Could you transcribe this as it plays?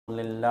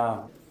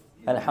لله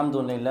الحمد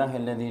لله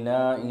الذي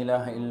لا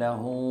إله إلا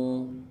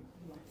هو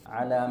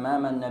على ما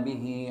من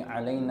به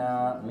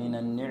علينا من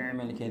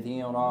النعم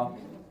الكثيرة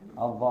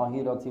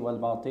الظاهرة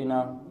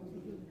والباطنة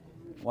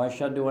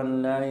وأشهد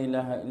أن لا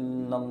إله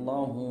إلا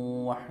الله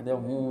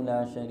وحده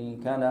لا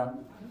شريك له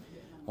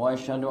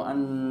وأشهد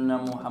أن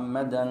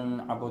محمدا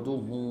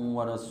عبده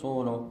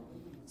ورسوله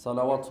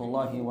صلوات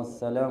الله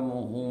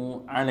وسلامه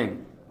عليه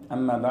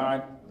أما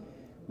بعد.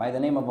 By the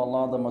name of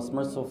Allah, the most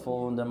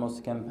merciful and the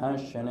most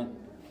compassionate,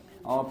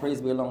 all praise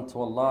belongs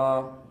to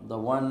Allah, the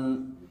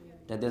one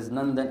that there's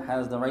none that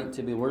has the right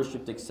to be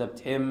worshipped except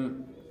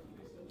Him.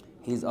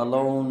 He's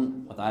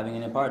alone without having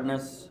any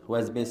partners, who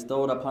has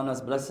bestowed upon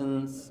us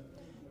blessings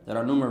that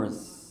are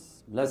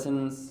numerous,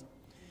 blessings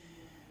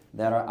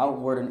that are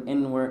outward and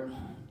inward.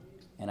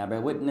 And I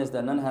bear witness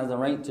that none has the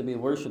right to be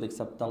worshipped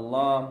except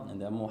Allah, and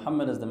that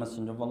Muhammad is the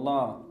messenger of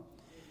Allah.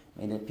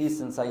 May the peace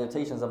and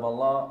salutations of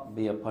Allah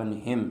be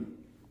upon him.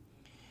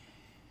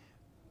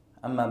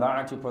 أما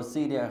بعد, to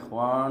proceed يا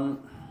إخوان.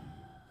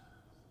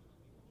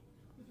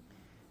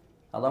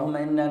 اللهم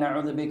إنا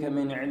نعوذ بك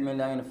من علم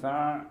لا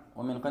ينفع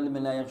ومن قلب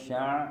لا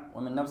يخشع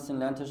ومن نفس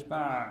لا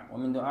تشبع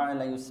ومن دعاء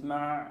لا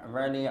يسمع.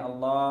 Verily,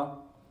 Allah,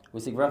 we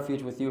seek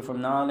refuge with you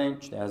from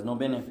knowledge that has no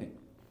benefit,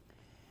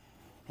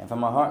 and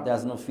from a heart that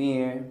has no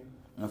fear,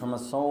 and from a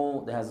soul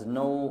that has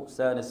no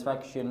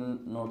satisfaction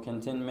nor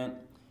contentment,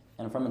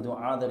 and from a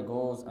dua that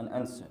goes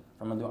unanswered.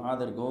 From a dua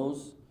that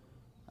goes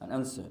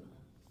unanswered.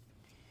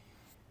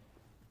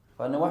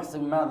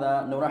 فنحسن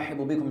ماذا نرحب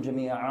بكم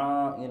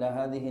جميعا إلى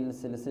هذه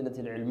السلسلة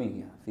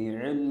العلمية في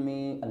علم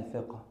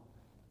الفقه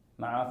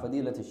مع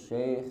فضيلة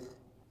الشيخ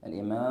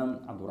الإمام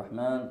عبد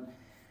الرحمن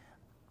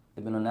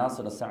ibn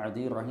Nasir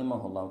al-Sa'di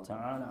rahimahullah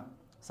ta'ala.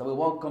 So we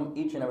welcome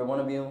each and every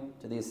one of you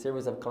to this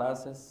series of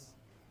classes,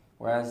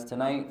 whereas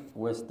tonight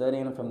we're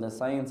studying from the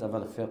science of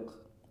al-fiqh,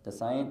 the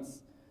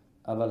science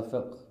of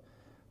al-fiqh,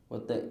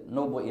 with the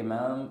noble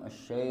Imam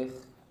al-Shaykh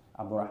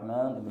Abdul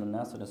Rahman ibn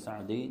Nasir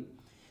al-Sa'di.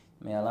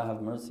 May Allah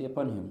have mercy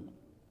upon him.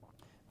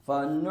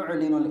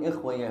 فنعلن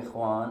الإخوة يا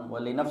إخوان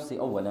ولنفسي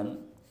أولا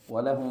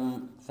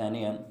ولهم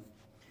ثانيا.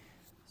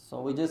 So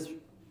we just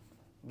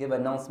give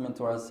announcement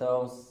to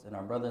ourselves and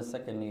our brothers.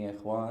 Secondly, يا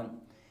إخوان,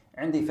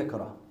 عندي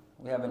فكرة.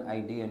 We have an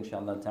idea إن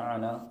شاء الله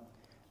تعالى.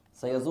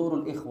 سيزور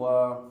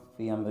الإخوة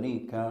في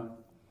أمريكا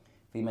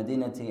في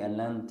مدينة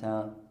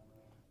أتلانتا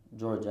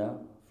جورجيا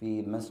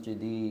في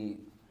مسجد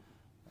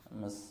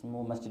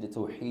اسمه مسجد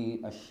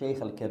التوحيد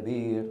الشيخ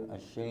الكبير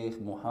الشيخ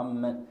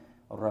محمد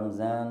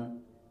الرمزان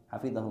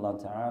حفظه الله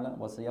تعالى.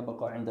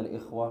 وسيبقى عند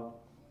الإخوة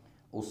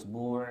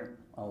أسبوع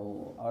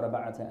أو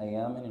 4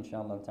 أيام إن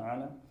شاء الله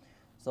تعالى.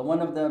 So one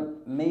of the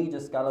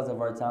major scholars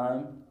of our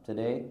time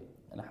today,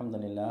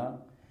 alhamdulillah,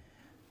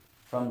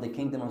 from the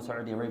Kingdom of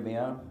Saudi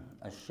Arabia,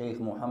 Sheikh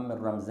Muhammad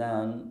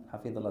Ramzan,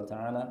 Hafidhullah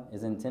Ta'ala,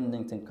 is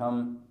intending to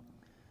come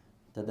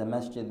to the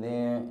masjid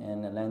there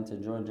in Atlanta,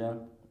 Georgia,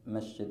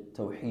 Masjid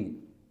Tawheed,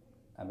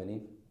 I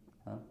believe.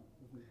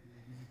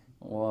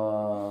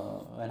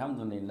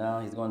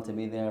 Alhamdulillah, he's going to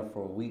be there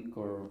for a week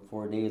or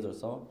 4 days or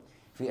so.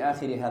 في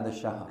آخر هذا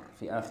الشهر,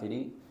 في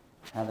آخر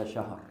هذا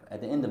الشهر, at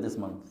the end of this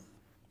month,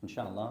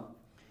 inshallah.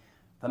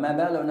 فما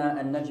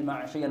بالنا أن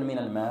نجمع شيئا من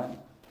المال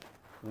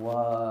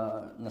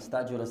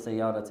ونستأجر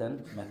سيارة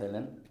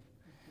مثلا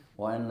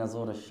وأن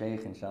نزور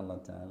الشيخ إن شاء الله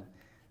تعالى.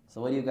 So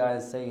what do you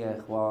guys say, ya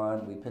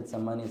ikhwan? We put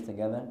some monies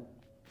together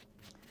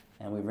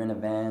and we rent a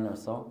van or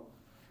so,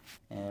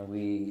 and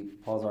we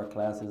pause our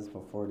classes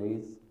for 4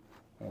 days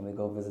and we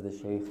go visit the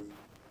sheikh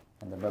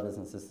and the brothers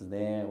and sisters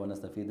there.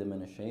 ونستفيد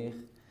من الشيخ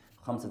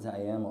 5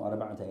 أيام و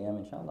 4 أيام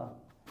إن شاء الله.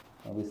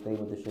 And we stay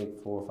with the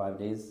sheikh 4 or 5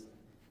 days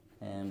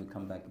and we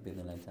come back بإذن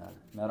الله تعالى.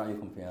 ما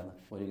رأيكم في هذا?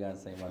 What do you guys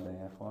say about that,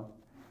 يا إخوان?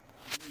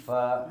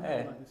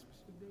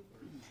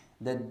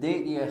 The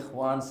date, يا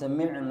إخوان,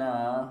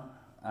 سمعنا,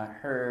 I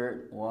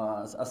heard,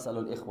 وأسأل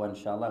الإخوة إن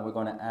شاء الله, we're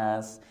going to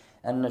ask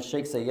أن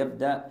الشيخ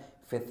سيبدأ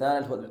في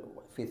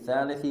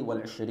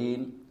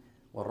 23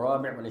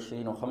 والرابع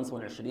والعشرين وخمس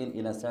والعشرين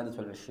إلى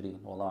 26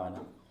 والله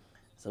أعلم.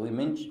 So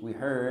we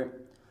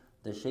heard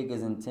the sheikh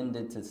is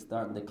intended to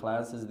start the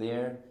classes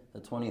there the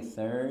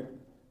 23rd,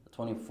 the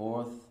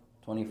 24th,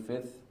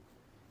 25th,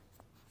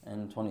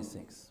 and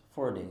 26th,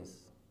 4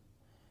 days.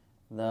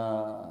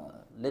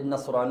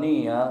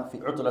 للنصرانية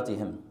في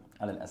عطلتهم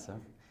على الأسف.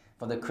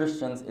 For the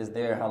Christians is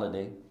their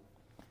holiday,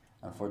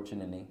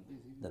 unfortunately,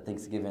 the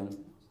Thanksgiving.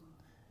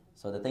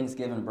 So the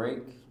Thanksgiving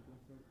break,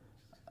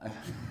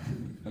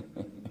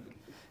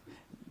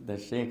 the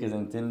sheikh is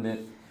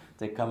intended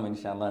to come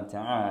inshallah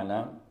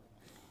ta'ala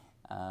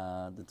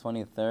the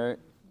 23rd,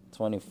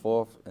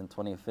 24th, and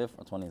 25th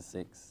or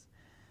 26th.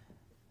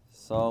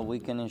 So we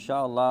can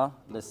inshallah,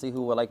 let's see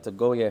who would like to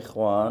go, ya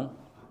ikhwan.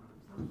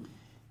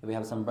 We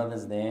have some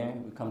brothers there,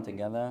 we come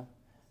together.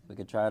 We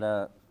could try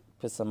to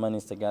put some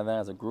monies together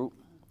as a group.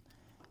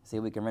 See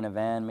if we can rent a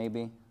van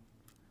maybe,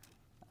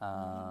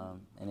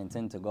 and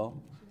intend to go.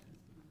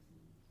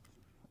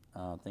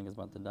 I think it's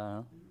about to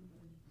die,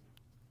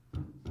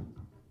 huh?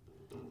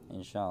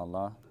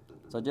 Inshallah.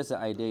 So just an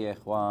idea, ya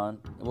ikhwan.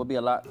 It will be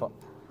a lot for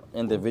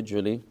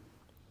individually.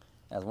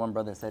 As one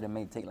brother said, it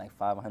may take like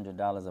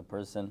 $500 a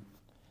person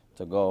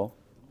to go.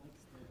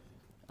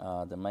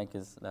 The mic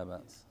is لا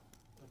بأس.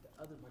 But the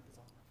other mic is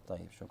on.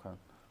 طيب شكرا.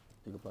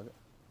 You can plug it.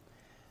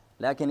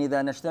 لكن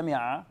إذا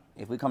نجتمع,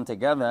 if we come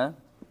together,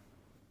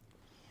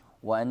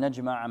 وأن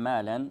نجمع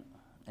مالا,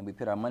 and we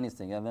put our monies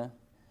together,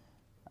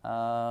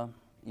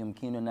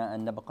 يمكننا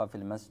أن نبقى في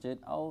المسجد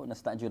أو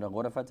نستأجر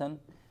غرفة.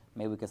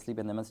 Maybe we can sleep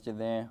in the masjid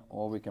there,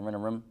 or we can rent a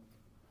room,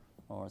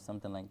 or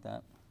something like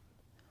that.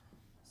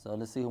 So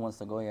let's see who wants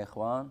to go, ya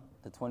ikhwan.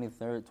 The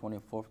 23rd,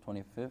 24th,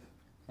 25th,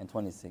 and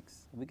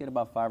 26th. If we get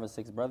about 5 or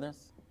 6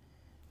 brothers,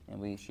 and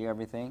we share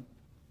everything,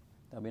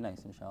 that'll be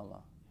nice,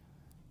 inshallah.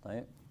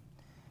 طيب.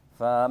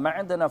 فما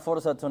عندنا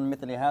فرصة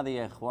مثل هذه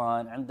يا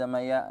إخوان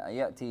عندما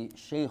يأتي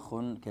شيخ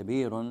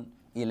كبير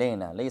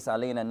إلينا ليس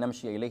علينا أن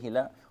نمشي إليه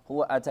لا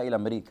هو أتى إلى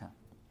أمريكا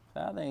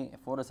فهذه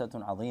فرصة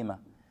عظيمة.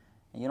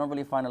 And you don't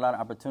really find a lot of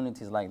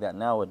opportunities like that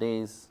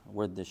nowadays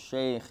where the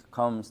sheikh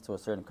comes to a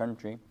certain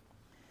country.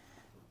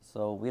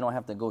 So we don't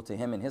have to go to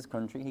him in his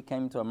country. He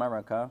came to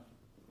America.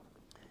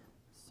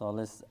 So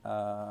let's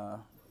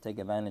take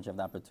advantage of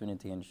the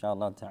opportunity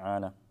inshallah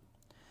ta'ala.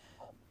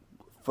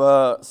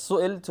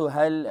 فسئلت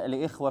هل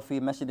الإخوة في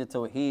مسجد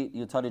التوحيد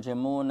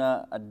يترجمون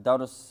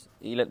الدرس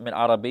من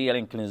العربية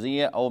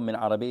الإنجليزية أو من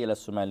العربية إلى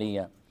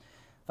الصومالية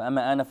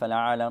فأما أنا فلا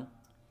أعلم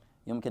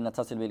يمكن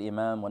نتصل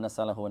بالإمام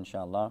ونسأله إن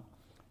شاء الله.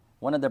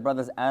 One of the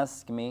brothers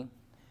asked me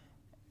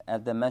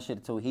at the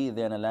Masjid Tawheed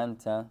there in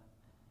Atlanta,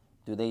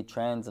 do they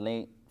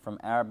translate from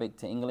Arabic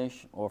to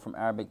English or from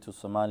Arabic to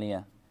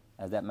Somalia?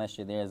 As that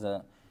masjid there is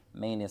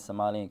mainly a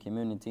Somalian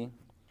community.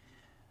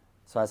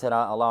 So I said,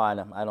 Allah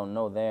alam, I don't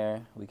know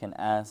there. We can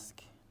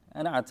ask.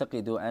 أنا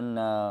أعتقد أن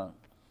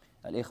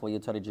الإخوة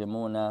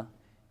يترجمون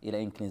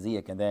إلى إنجليزية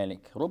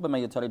كذلك. ربما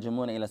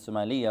يترجمون إلى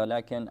الصومالية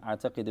ولكن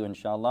أعتقد إن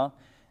شاء الله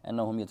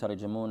أنهم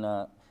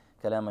يترجمون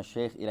كلام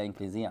الشيخ إلى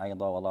إنجليزية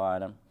أيضا والله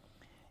أعلم.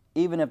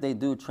 Even if they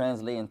do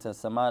translate into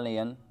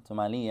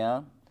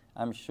Somalia,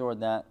 I'm sure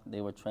that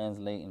they would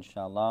translate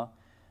inshallah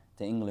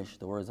to English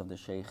the words of the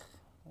Shaykh.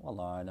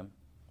 Wallahu alam.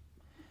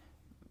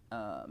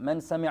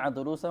 من سمع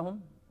دروسهم?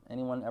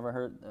 Anyone ever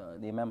heard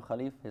the Imam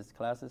Khalif, his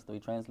classes? Do he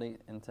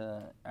translate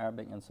into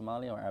Arabic and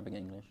Somali or Arabic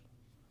and English?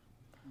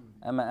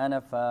 أما أنا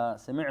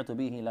فسمعت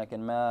به لكن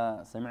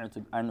ما سمعت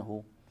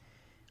عنه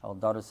أو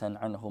درسا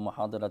عنه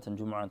محاضرة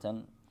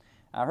جمعة.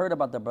 I heard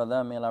about the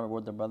brother, may Allah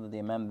reward the brother, the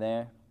Imam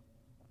there,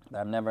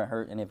 but I've never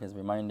heard any of his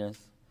reminders,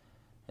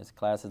 his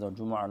classes or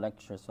Jumu'ah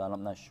lectures, so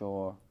I'm not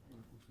sure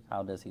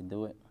how does he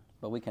do it.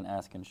 But we can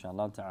ask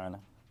inshallah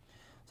ta'ala.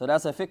 So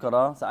that's a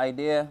fikrah, it's an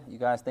idea. You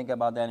guys think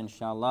about that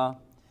inshallah.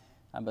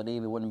 I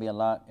believe it wouldn't be a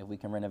lot if we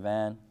can rent a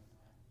van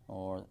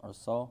or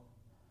so.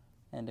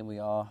 And then we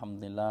all,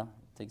 alhamdulillah,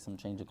 take some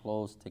change of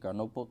clothes, take our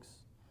notebooks,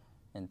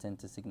 and tend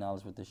to seek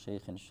knowledge with the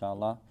Shaykh,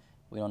 inshallah.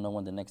 We don't know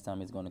when the next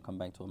time he's going to come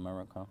back to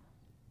America.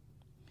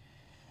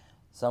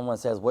 Someone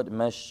says, what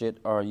masjid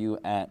are you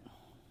at?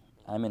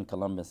 I'm in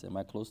Columbus. Am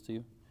I close to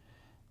you?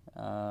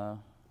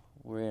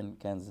 We're in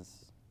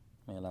Kansas.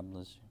 May Allah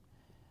bless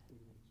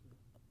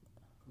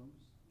you.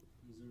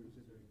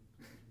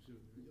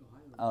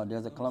 Oh,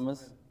 there's a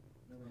Columbus?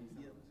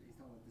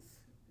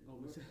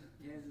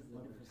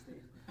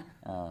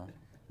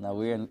 Now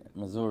we're in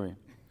Missouri.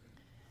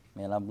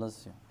 May Allah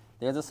bless you.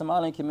 There's a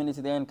Somali community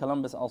there in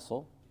Columbus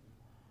also.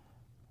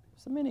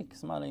 So many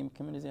Somali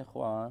communities,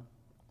 ikhwan.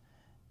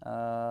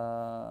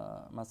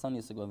 My son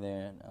used to go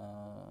there.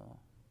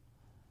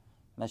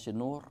 Masjid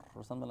Noor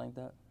or something like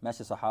that.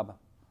 Masjid Sahaba.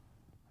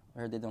 I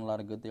heard they're doing a lot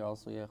of good there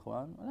also, ya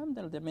ikhwan.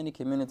 There are many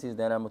communities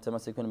that are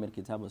mutamassikun bil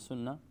kitab wa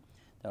sunnah,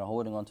 that are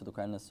holding on to the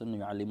Quran and the Sunnah.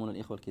 يعلمون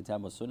الإخوة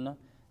الكتاب والسنة,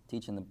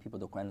 teaching the people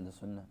the Quran and the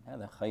Sunnah.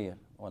 هذا خير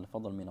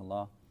والفضل من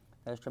الله.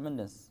 That is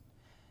tremendous.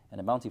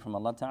 And a bounty from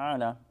Allah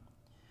Ta'ala.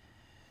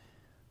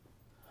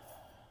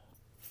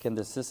 Can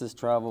the sisters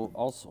travel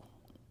also?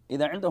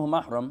 إذا عندهم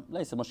محرم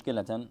ليس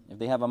مشكلة. If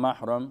they have a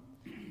mahram,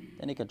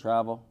 then they can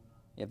travel.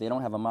 If they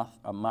don't have a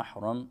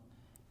mahram,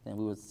 then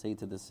we would say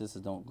to the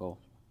sisters, don't go.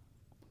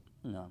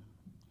 No.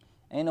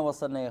 أين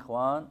وصلنا يا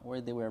إخوان?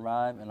 Where did we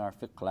arrive in our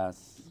fiqh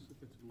class?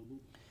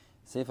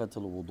 صفة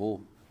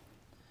الوضوء.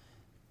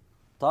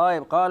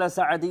 طيب قال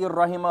سعدي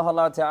رحمه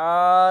الله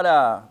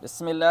تعالى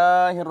بسم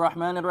الله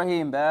الرحمن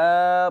الرحيم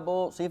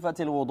باب صفة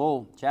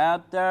الوضوء.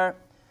 Chapter,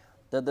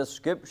 the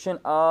description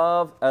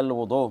of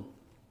الوضوء.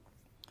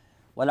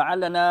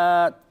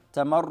 ولعلنا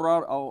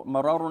تمرر أو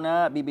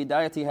مررنا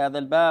ببداية هذا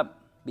الباب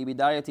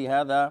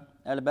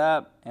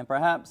and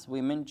perhaps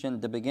we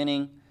mentioned the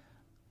beginning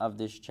of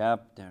this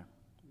chapter. I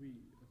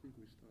think we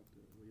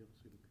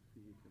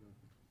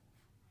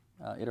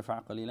stopped ارفع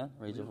قليلا,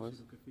 raise your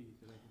voice.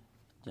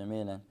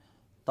 جميلا.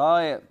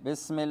 طيب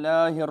بسم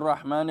الله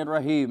الرحمن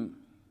الرحيم.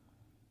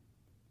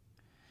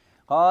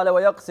 قال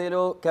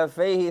ويغسل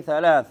كفيه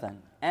ثلاثا,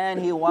 and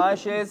he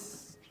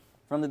washes,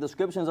 from the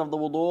descriptions of the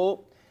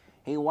wudu,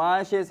 he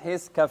washes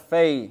his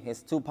kafay,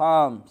 his 2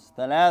 palms,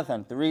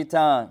 ثلاثا, 3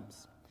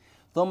 times.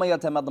 ثم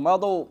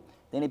يتمضمض,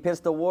 then he puts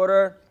the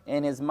water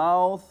in his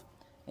mouth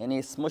and he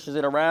smushes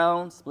it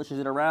around, splishes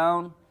it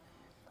around.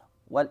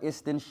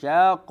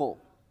 والاستنشاق,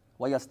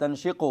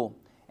 وَيَسْتَنْشِقُ,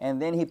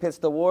 and then he puts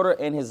the water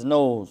in his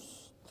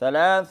nose.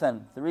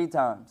 ثَلَاثًا, 3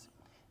 times.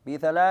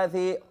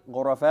 بِثَلَاثِ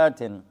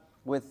غُرَفَاتٍ,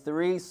 with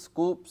 3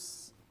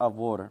 scoops of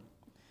water.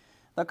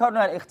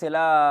 ذكرنا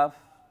الاختلاف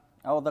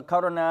أو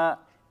ذكرنا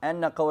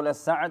أن قول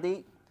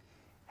السعدي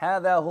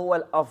هذا هو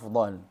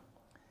الأفضل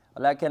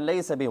لكن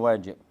ليس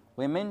بواجب.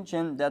 We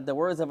mentioned that the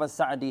words of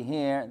As-Sa'di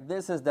here,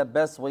 this is the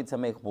best way to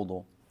make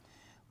wudu.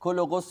 كل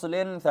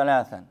غسل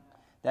ثلاثا,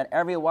 that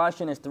every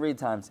washing is 3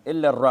 times.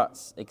 إلا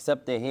الرأس,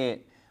 except the head.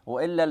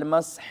 وإلا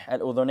المسح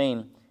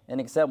الأذنين, and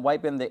except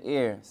wiping the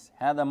ears.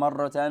 هذا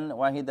مرة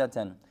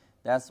واحدة,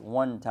 that's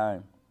 1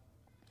 time.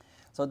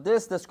 So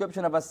this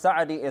description of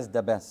As-Sa'di is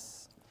the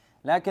best.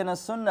 لكن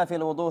السنة في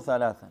الوضوء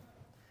ثلاثا.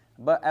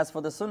 But as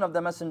for the sunnah of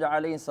the Messenger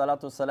عليه الصلاة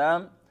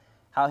والسلام,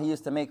 how he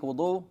used to make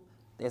wudu,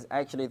 there's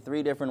actually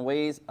 3 different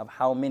ways of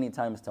how many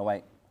times to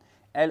wipe.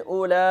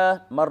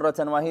 الأولى مرة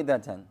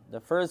واحدة. The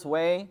first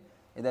way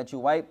is that you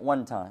wipe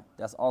 1 time.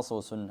 That's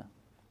also sunnah.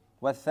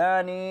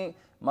 والثاني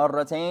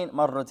مرتين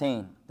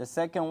مرتين. The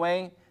second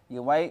way,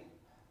 you wipe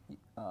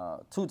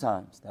 2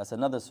 times. That's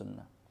another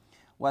sunnah.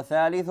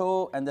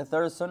 وثالث, and the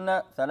third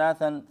sunnah,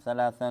 ثلاثا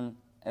ثلاثا,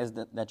 is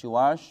that you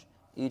wash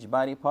each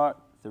body part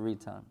 3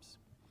 times.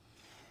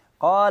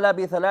 قال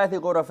بثلاث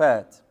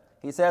غرفات.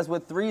 He says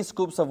with 3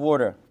 scoops of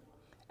water.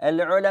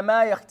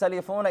 العلماء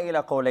يختلفون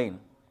إلى قولين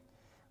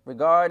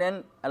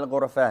regarding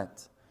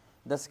al-ghurafat.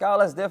 The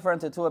scholars differ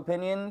into 2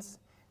 opinions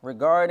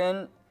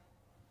regarding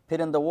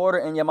putting the water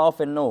in your mouth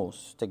and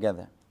nose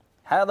together.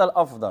 هذا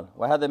الأفضل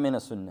وهذا من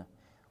السنة.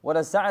 What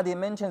As-Sa'di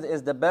mentions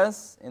is the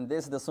best, and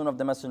this is the sunnah of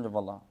the Messenger of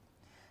Allah.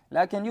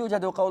 لكن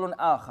يوجد قول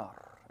آخر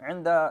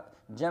عند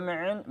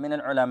جمع من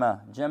العلماء.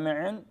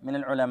 جمع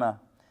من العلماء.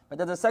 But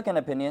there's a second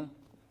opinion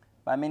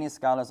by many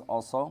scholars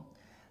also,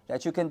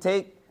 that you can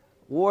take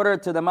water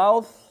to the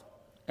mouth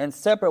and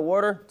separate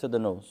water to the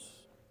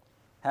nose.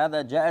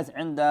 هذا جائز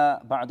عند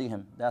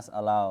بعضهم. That's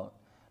allowed.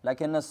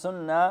 لكن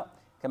السنة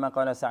كما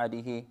قال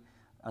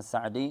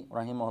السعدي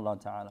رحمه الله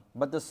تعالى.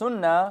 But the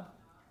sunnah,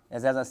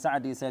 as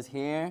As-Sa'di says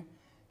here,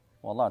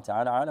 والله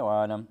تعالى أعلى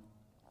وأعلم.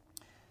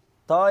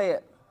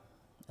 طيب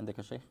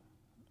عندك شيء؟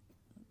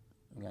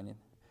 يعني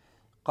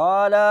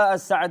قال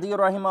السعدي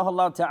رحمه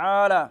الله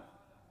تعالى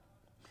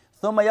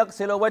ثم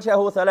يغسل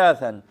وجهه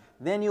ثلاثا.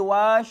 Then you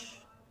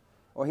wash,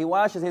 or he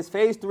washes his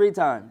face 3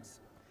 times.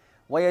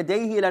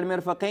 ويديه إلى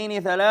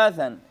المرفقين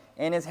ثلاثا,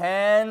 and his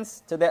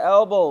hands to the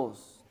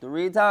elbows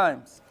 3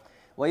 times.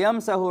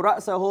 ويمسح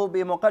رأسه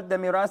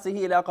بمقدم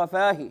رأسه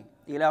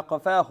إلى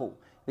قفاه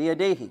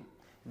بيديه.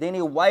 Then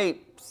he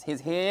wipes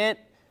his head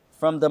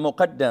from the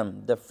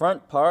muqaddam, the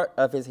front part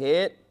of his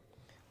head,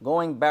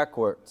 going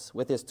backwards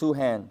with his 2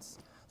 hands.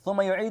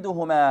 ثم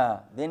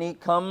يعيدهما. Then he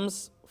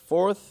comes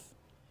forth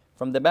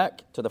from the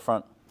back to the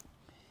front.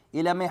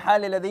 إلى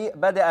محل الذي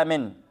بدأ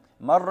منه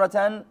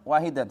مرة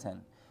واحدة.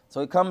 So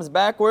he comes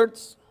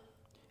backwards,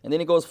 and then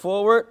he goes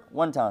forward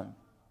 1 time.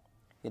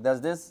 He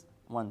does this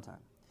 1 time.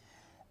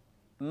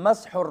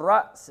 مسح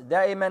الرأس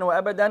دائما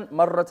وأبدا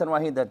مرة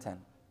واحدة.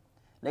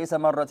 ليس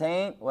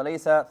مرتين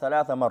وليس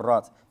 3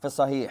 مرات في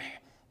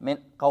الصحيح من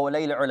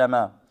قولي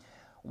العلماء.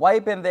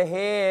 Wiping the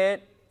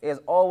head is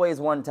always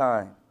 1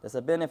 time. That's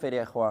a benefit,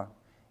 ya ikhwan.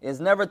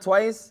 It's never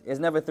twice, it's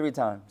never 3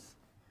 times.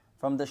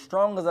 From the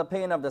strongest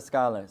opinion of the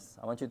scholars.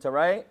 I want you to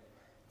write.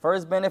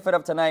 First benefit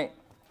of tonight.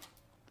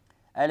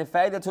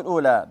 Al-Faidatul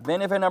Ula.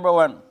 Benefit number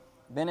 1.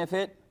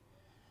 Benefit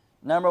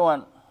number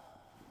 1.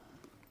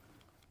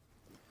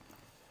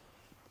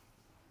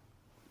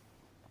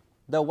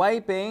 The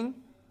wiping.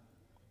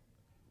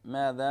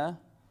 ماذا؟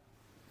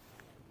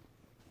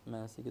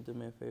 Master, you do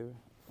me a favor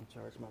and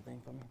charge my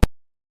thing for me.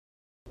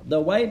 The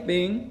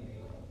wiping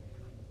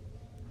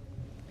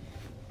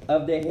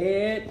of the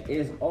head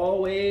is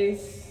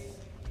always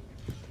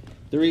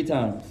 3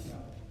 times.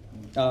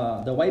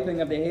 The wiping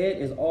of the head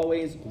is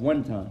always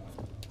 1 time.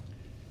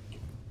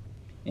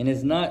 And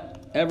it's not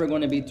ever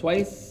going to be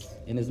twice,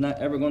 and it's not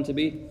ever going to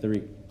be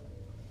 3.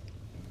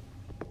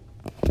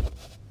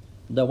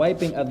 The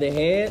wiping of the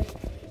head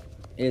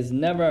is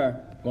never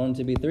going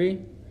to be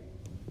 3.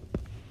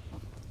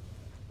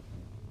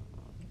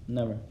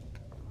 Never.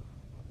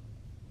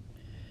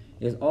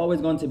 It's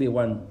always going to be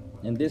 1.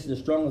 And this is the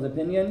strongest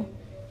opinion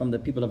from the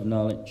people of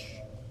knowledge.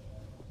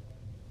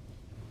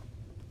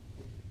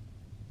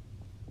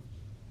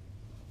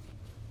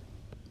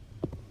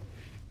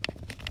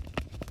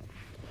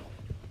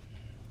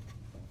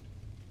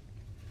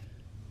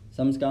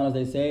 Some scholars,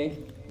 they say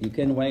you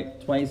can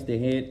wipe twice the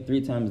head,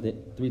 3 times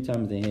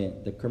the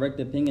head. The correct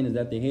opinion is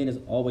that the head is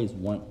always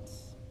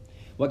once.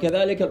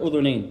 وَكَذَلِكَ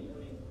الْأُذُنَيْنِ.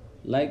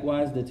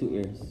 Likewise, the 2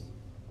 ears.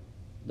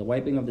 The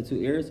wiping of the 2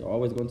 ears are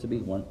always going to be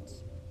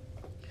once.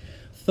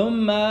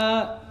 ثُمَّ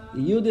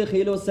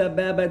يُدْخِلُ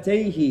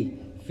سَبَابَتَيْهِ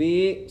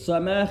فِي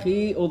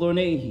صَمَاخِ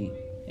أُذُنَيْهِ.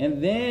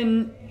 And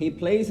then he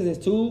places his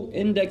 2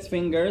 index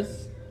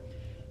fingers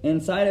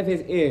inside of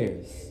his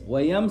ears.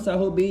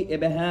 وَيَمْسَهُ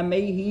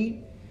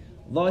بِإِبْهَامَيْهِ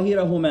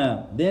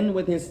ظَاهِرَهُمَا. Then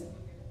with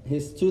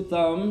his 2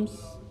 thumbs,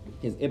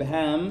 his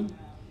ibham,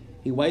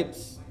 he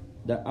wipes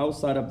the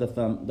outside of the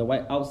thumb, the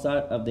white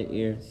outside of the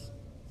ears.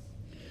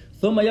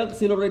 ثم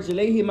يغسل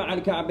رجليه مع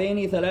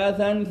الكعبين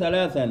ثلاثا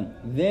ثلاثا.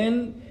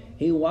 Then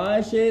he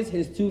washes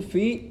his 2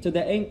 feet to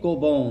the ankle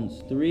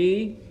bones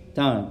 3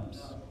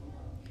 times.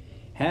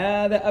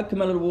 هذا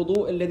أكمل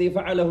الوضوء الذي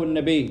فعله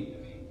النبي.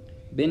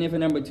 Benefit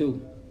number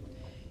 2.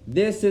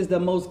 This is the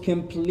most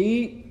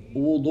complete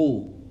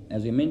wudu.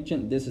 As we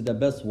mentioned, this is the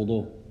best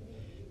wudu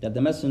that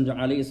the Messenger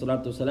alayhi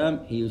salatu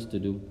wasalam, he used to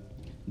do.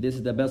 This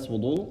is the best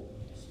wudu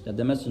that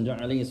the Messenger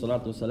alayhi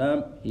salatu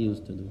wasalam, he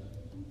used to do.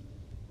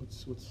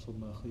 What's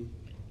Somachi?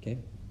 Okay.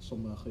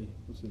 Somachi.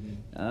 What's the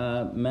name?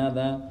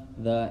 ماذا?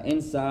 The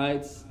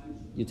insides,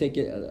 you take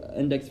your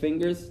index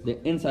fingers, the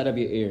inside of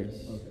your ears.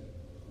 Okay.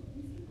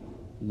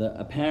 The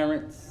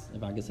apparent,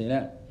 if I can say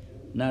that,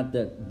 not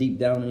the deep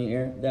down in your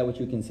ear, that which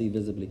you can see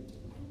visibly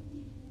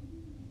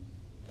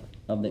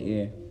of the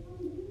ear.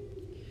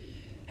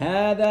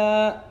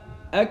 هذا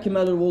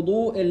أكمل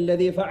الوضوء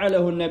الذي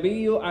فعله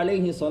النبي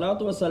عليه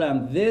الصلاة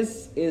والسلام.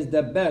 This is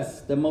the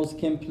best, the most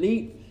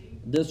complete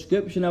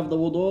description of the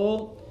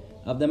wudu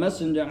of the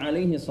Messenger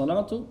عليه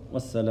الصلاة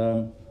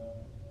والسلام.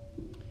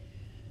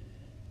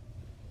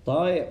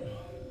 طيب.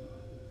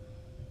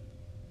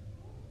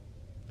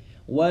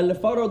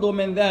 والفرض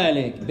من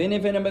ذلك.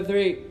 Benefit number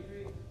 3.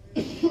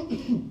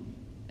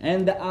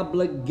 And the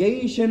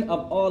obligation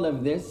of all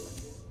of this,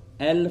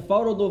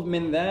 الفرض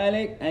من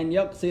ذلك أن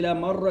يغسل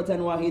مرة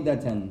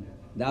واحدة.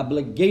 The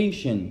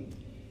obligation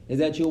is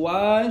that you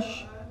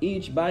wash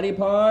each body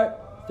part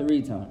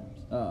 3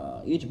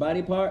 times. Each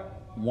body part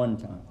 1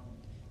 time.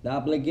 The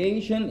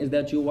obligation is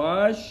that you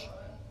wash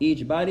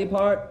each body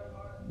part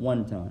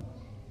 1 time.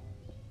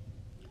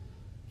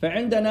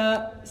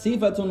 فعندنا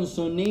صفة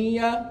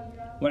سنية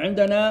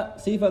وعندنا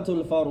صفة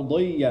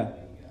الفرضية.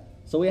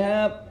 So we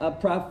have a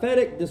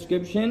prophetic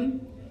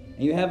description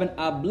and you have an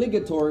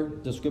obligatory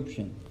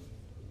description.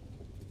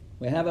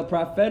 We have a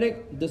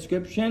prophetic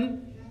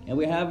description and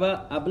we have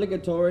an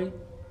obligatory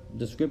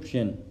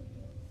description.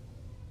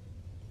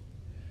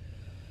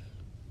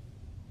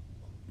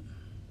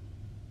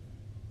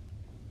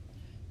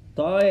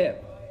 طيب.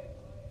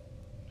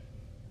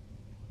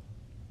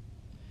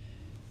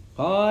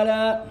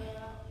 قال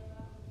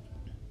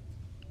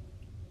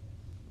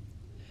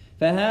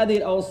فهذه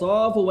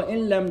الأوصاف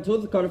وإن لم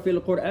تذكر في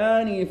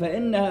القرآن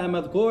فإنها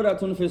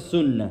مذكورة في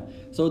السنة.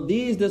 So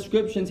these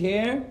descriptions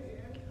here,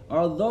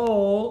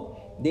 although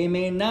they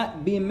may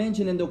not be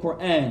mentioned in the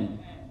Quran.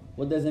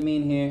 What does it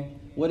mean here?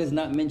 What is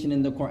not mentioned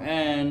in the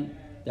Quran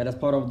that is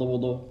part of the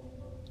wudu?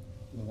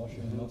 The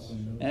washing of the mouth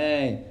and nose.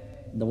 Hey,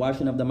 the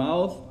washing of the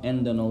mouth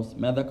and the nose.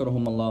 ما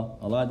ذكرهم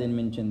الله. Allah didn't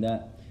mention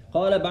that.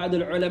 قال بعض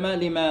العلماء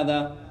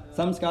لماذا?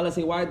 Some scholars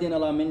say, why didn't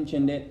Allah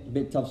mention it?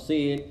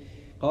 بالتفصيل.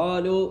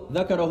 قالوا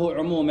ذكره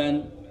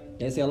عموما.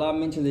 They say Allah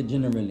mentions it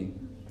generally.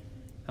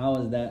 How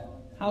is that?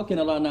 How can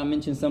Allah not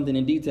mention something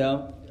in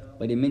detail,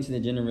 but He mentions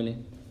it generally?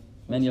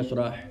 من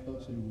يشرح?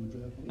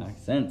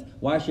 Accent.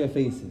 Wash your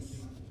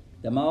faces.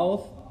 The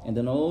mouth and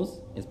the nose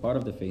is part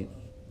of the face.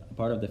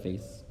 Part of the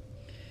face.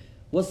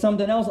 What's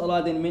something else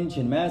Allah didn't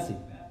mention? Masi.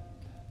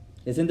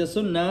 It's in the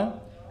Sunnah,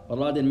 but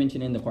Allah didn't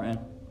mention it in the Quran.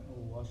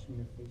 Washing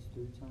your face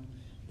 3 times.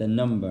 The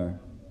number.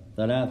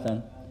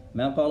 ثلاثا.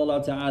 ما قال الله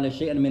تعالى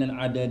شيئا من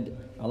العدد.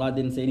 Allah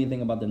didn't say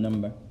anything about the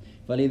number.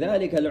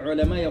 فلذلك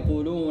العلماء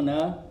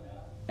يقولون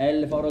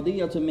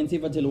الفرضية من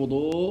صفة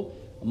الوضوء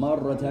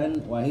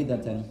مرة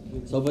واحدة.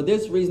 So for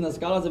this reason, the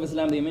scholars of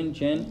Islam, they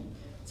mention,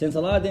 since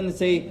Allah didn't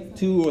say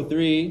 2 or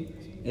 3,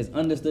 it's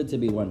understood to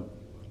be 1.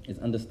 It's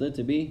understood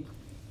to be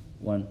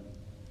 1.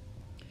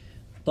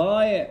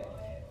 طيب.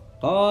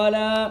 قال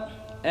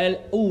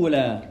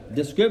الأولى.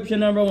 Description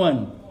number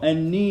 1.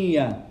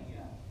 النية.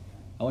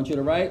 I want you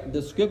to write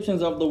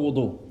descriptions of the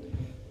wudu.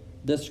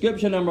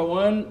 Description number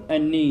 1,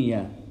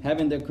 an-niyya,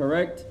 having the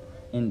correct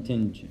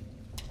intention.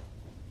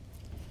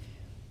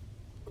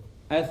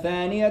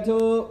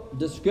 Athaniyatu,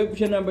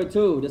 description number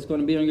 2. This is going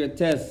to be on your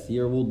test,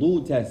 your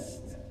wudu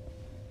test.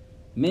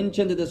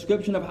 Mention the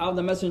description of how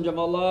the Messenger of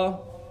Allah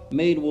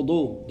made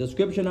wudu.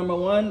 Description number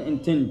 1,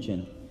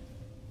 intention.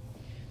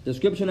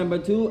 Description number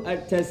 2,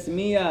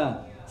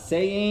 at-tasmiyah,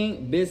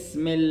 saying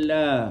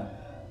Bismillah.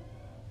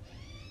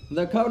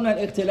 ذكرنا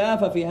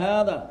الاختلاف في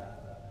هذا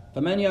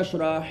فمن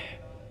يشرح.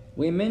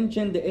 We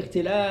mentioned the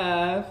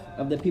ikhtilaf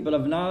of the people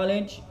of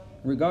knowledge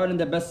regarding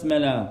the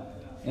Basmalah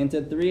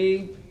into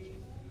 3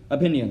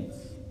 opinions.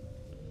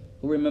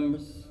 Who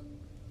remembers?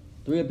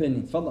 3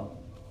 opinions. Fadal.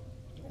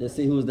 Let's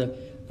see who's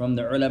from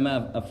the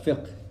ulama of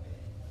fiqh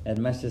at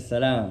Masjid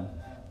Salam.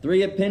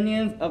 3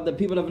 opinions of the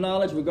people of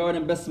knowledge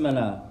regarding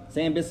Basmalah.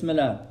 Saying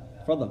Bismillah.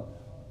 Fadal.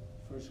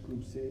 First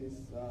group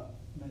says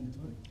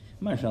mandatory.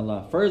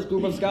 MashaAllah. First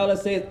group of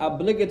scholars says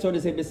obligatory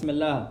to say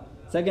Bismillah.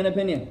 Second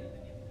opinion.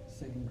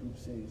 Second group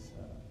says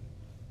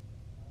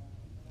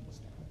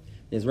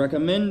It's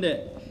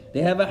recommended.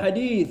 They have a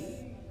hadith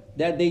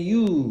that they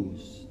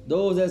use.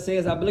 Those that say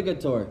it's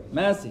obligatory.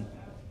 Masi.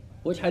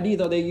 Which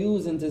hadith are they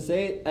using to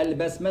say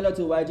Al-Basmalatu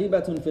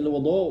wajibatun fil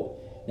wudu?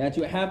 That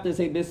you have to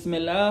say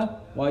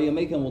Bismillah while you're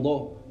making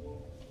wudu.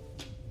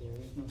 there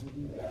is no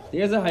hadith.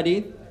 There's a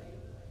hadith.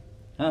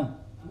 ها.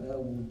 لا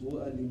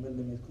وضوء لمن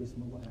لم يذكر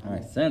اسم الله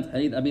عليه. أحسنت.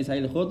 حديث أبي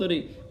سعيد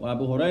الخدري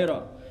وأبو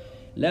هريرة.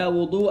 لا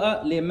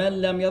وضوء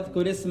لمن لم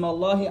يذكر اسم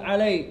الله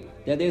عليه.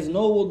 That there is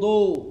no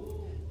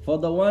wudu for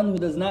the one who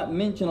does not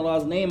mention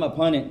Allah's name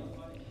upon it.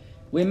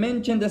 We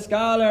mentioned the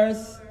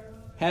scholars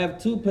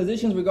have two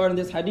positions regarding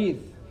this hadith.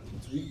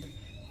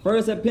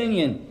 First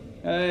opinion,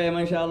 hey,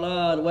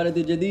 mashallah, al-walad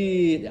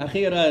al-jadid,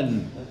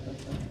 akhiran.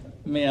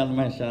 May Allah,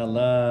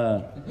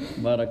 mashallah,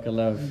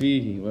 barakallah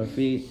fihi wa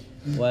fi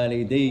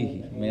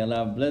walidayhi. May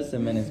Allah bless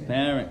him and his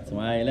parents,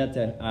 wa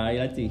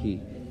ailatihi,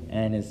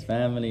 and his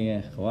family,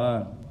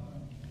 ikhwan.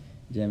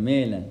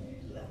 Jamilan.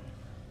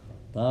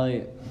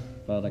 طيب,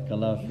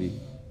 barakallah fihi.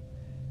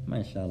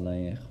 Mashallah,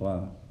 ya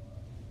ikhwan.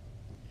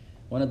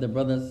 One of the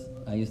brothers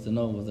I used to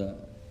know was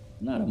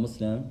not a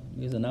Muslim,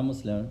 he was a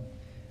non-Muslim.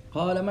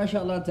 قال ما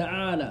شاء الله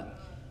تعالى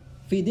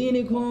في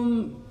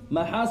دينكم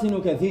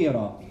محاسن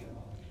كثيرة.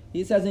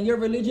 He says, in your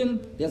religion,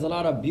 there's a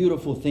lot of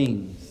beautiful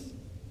things.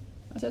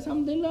 I said,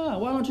 alhamdulillah,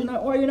 why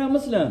are you not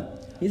Muslim?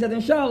 He said,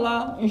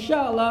 inshallah,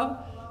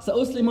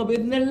 سأسلم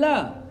بإذن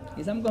الله.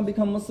 He said, I'm going to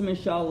become Muslim,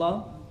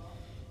 inshallah.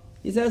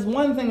 He says,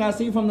 one thing I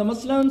see from the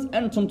Muslims,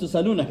 أنتم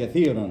تسألون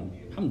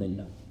كثيرا.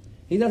 Alhamdulillah.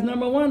 He says,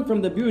 number one,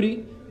 from the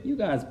beauty, you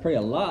guys pray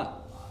a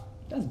lot.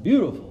 That's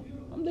beautiful.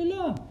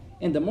 Alhamdulillah.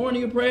 In the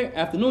morning you pray,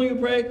 afternoon you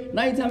pray,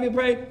 nighttime you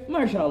pray.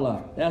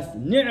 MashaAllah. That's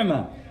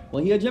ni'mah.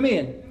 وهي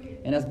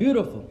جميل. And that's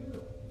beautiful.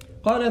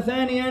 قال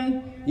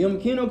ثانيا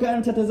يمكنك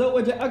أن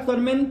تتزوج أكثر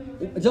من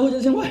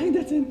زوجة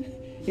واحدة.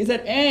 He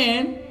said,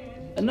 and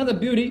another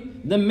beauty,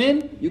 the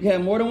men, you can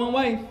have more than one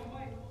wife.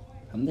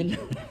 Alhamdulillah.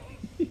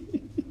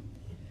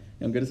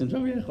 Don't get us in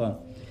trouble, ya ikhwan.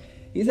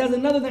 He says,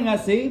 another thing I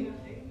see,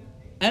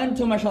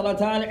 أنتم ما شاء الله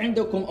تعالى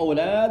عندكم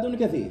أولاد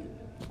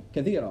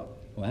كثيرة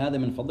وهذا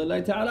من فضل الله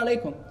تعالى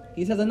عليكم.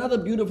 He says, another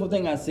beautiful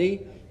thing I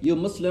see, you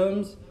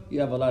Muslims, you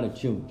have a lot of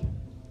children.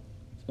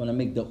 It's going to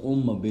make the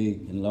ummah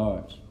big and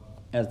large,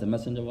 as the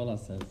Messenger of Allah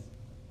says.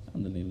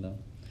 Alhamdulillah.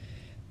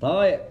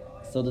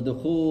 So the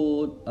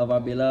dukhul of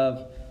our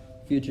beloved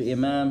future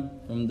Imam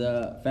from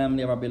the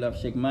family of our beloved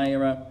Sheikh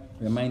Mayra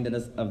reminded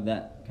us of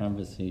that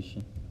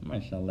conversation.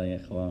 MashaAllah ya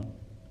ikhwan.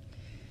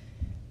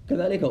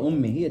 كذلك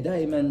أمي هي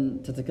دائما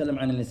تتكلم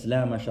عن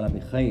الإسلام ما شاء الله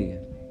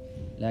بخير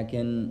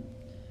لكن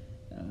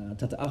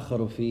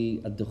تتأخر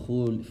في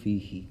الدخول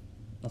فيه.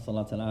 نسأل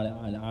الله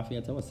تعالى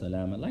العافية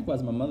والسلامة.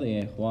 Likewise my mother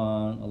يا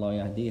إخوان الله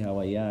يهديها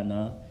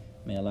ويانا.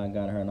 May Allah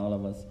guide her and all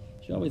of us.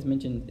 She always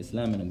mentioned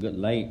Islam in a good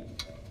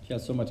light. She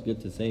has so much good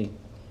to say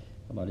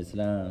about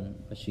Islam,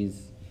 but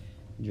she's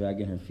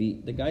dragging her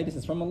feet. The guidance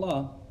is from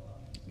Allah.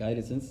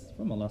 Guidance is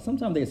from Allah.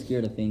 Sometimes they're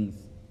scared of things.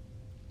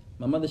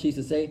 My mother, she used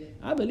to say,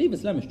 I believe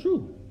Islam is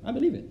true. I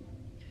believe it.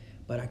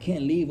 But I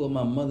can't leave what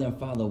my mother and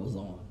father was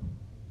on.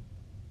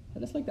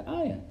 And that's like the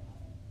ayah.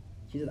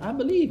 She said, I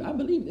believe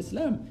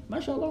Islam.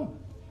 MashaAllah.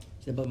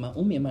 She said, but my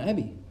ummi and my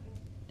abi,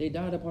 they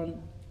died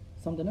upon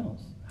something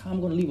else. How am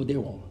I going to leave what they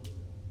were on?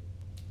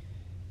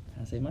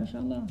 I say,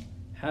 MashaAllah.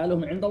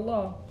 حالهم عند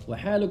الله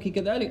وحالك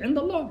كذلك عند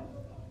الله.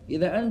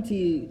 إذا أنت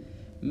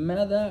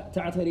ماذا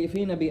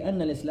تعترفين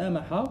بأن الإسلام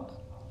حق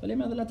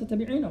فلماذا لا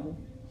تتبعينه؟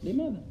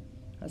 لماذا؟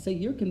 I say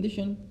your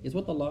condition is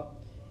with Allah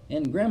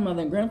and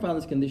grandmother and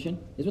grandfather's condition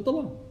is with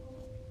Allah.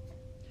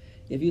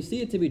 If you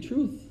see it to be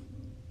truth,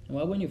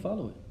 why wouldn't you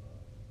follow it?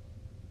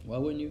 Why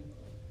wouldn't you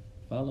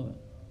follow it?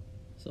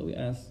 So we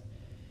ask,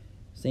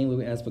 same way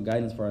we ask for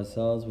guidance for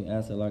ourselves, we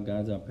ask Allah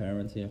guides our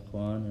parents, ya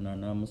ikhwan, and our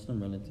non-Muslim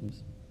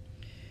relatives.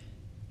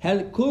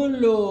 هل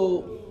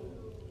كل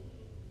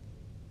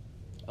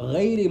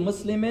غير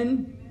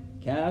مسلم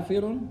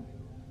كافر?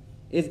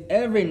 Is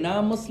every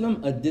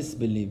non-Muslim a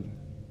disbeliever?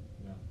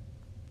 No.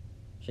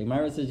 Sheikh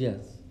Myra says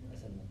yes. I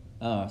said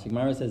no. Sheikh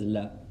Myra says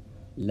la.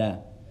 La.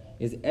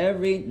 Is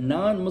every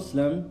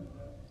non-Muslim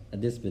a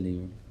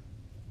disbeliever?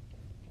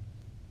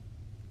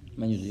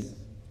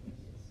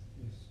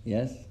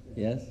 Yes?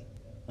 Yes?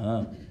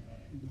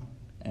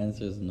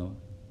 Answer is no.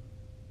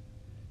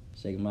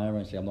 Sheikh Myra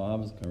and Sheikh Abdul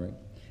Wahab is correct.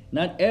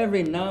 Not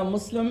every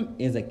non-Muslim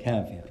is a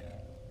kafir.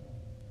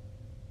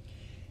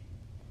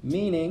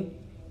 Meaning,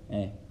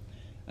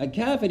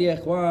 الكافر يا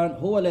إخوان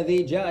هو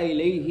الذي جاء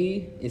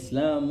إليه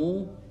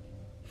إسلام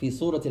في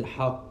صورة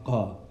الحق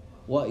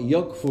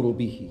ويكفر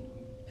به.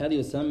 هذا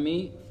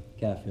يسمى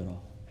كافرا.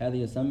 هذا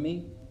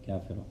يسمى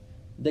كافرا.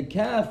 The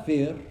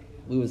kafir,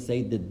 we would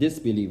say the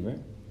disbeliever,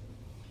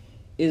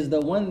 is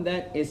the one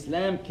that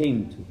Islam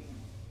came to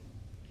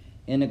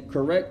in a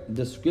correct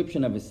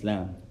description of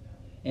Islam.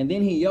 And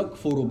then he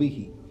yakfuru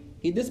bihi.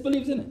 He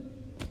disbelieves in it.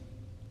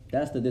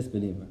 That's the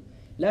disbeliever.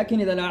 لكن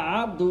إذا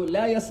العبد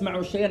لا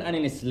يسمع شيئا عن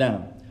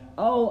الإسلام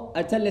أو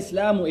أتى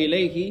الإسلام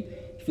إليه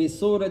في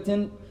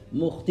صورة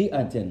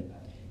مخطئة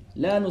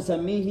لا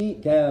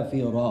نسميه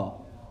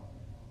كافرا.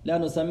 لا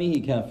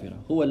نسميه كافرا.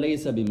 هو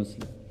ليس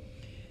بمسلم.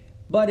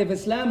 But if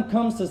Islam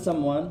comes to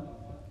someone,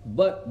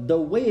 but the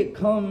way it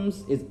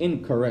comes is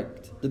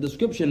incorrect, the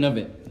description of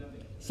it,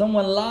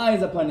 someone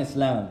lies upon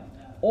Islam,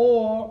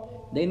 or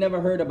they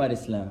never heard about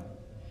Islam,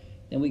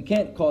 then we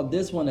can't call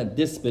this one a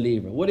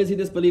disbeliever. What is he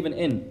disbelieving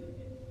in?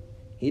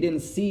 He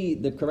didn't see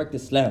the correct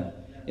Islam.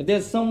 If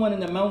there's someone in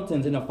the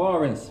mountains, in the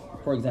forest,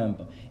 for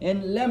example,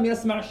 and لم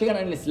يسمع شيئا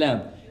عن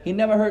Islam, he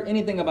never heard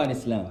anything about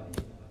Islam.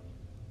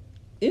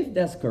 If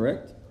that's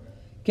correct,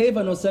 كيف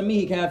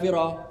نسميه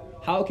كافرا?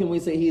 How can we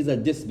say he's a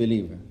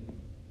disbeliever?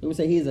 We would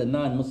say he's a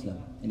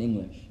non-Muslim in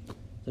English.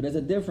 So there's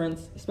a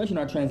difference, especially in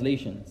our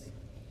translations.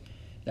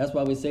 That's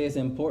why we say it's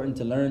important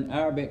to learn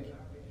Arabic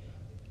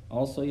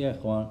also, ya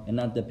ikhwan, and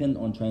not depend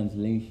on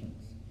translations.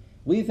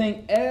 We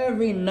think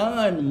every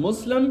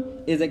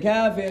non-Muslim is a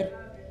kafir,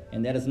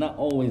 and that is not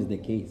always the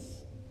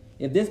case.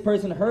 If this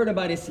person heard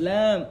about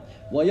Islam,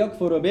 وَيَكْفُرُ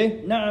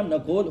بِهِ نَعَمْ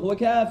نَقُولُ هُوَ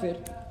كَافِرٌ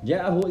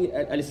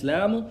جَاءَهُ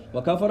الْإِسْلَامُ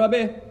وَكَفَرَ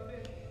بِهِ.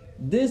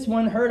 This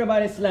one heard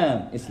about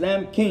Islam.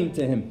 Islam came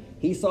to him.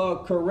 He saw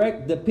a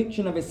correct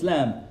depiction of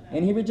Islam,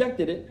 and he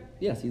rejected it.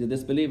 Yes, he's a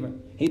disbeliever.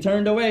 He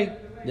turned away,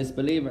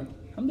 disbeliever.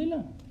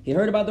 Alhamdulillah. He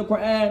heard about the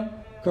Quran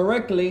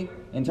correctly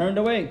and turned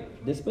away,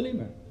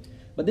 disbeliever.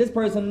 But this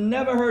person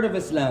never heard of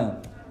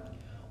Islam.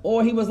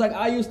 Or he was like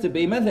I used to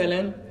be.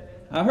 Mathalan,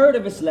 I heard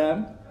of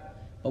Islam,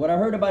 but what I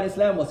heard about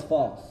Islam was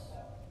false.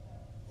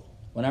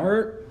 When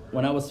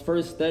I was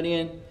first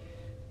studying,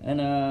 and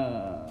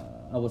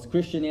I was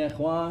Christian, ya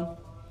ikhwan,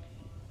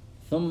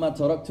 ثم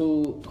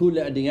تركت كل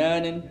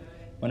أديان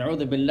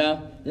ونعوذ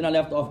بالله. Then I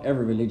left off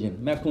every religion.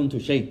 ما كنت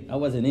شيء. I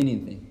wasn't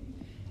anything.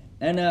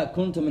 أنا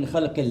كنت من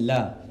خلق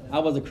الله. I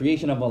was a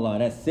creation of Allah.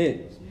 That's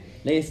it.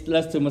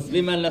 لست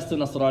مسلما، لست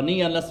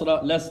نصرانيا،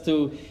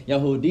 لست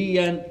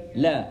يهوديا،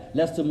 لا.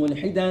 لست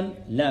ملحدا،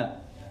 لا.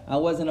 I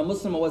wasn't a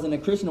Muslim, I wasn't a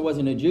Christian, I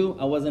wasn't a Jew,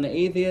 I wasn't an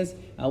atheist,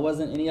 I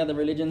wasn't any other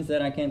religions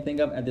that I can't think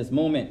of at this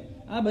moment.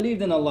 I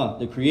believed in Allah,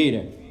 the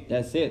Creator.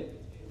 That's it.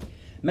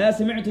 ما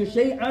سمعت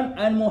شيئا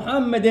عن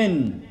محمد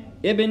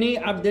ابن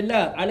عبد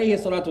الله عليه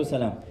الصلاة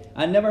والسلام.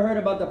 I never heard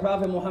about the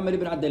Prophet Muhammad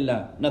ibn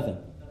Abdullah. Nothing.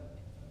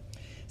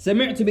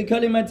 سمعت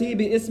بكلمتي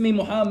باسم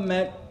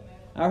محمد.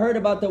 I heard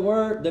about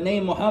the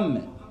name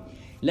Muhammad.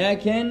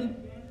 لكن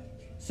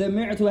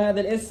سمعت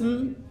هذا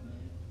الاسم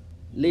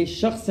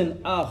لشخص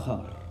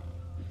آخر.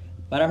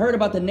 But I heard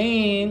about the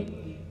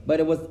name, but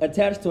it was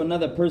attached to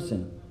another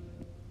person.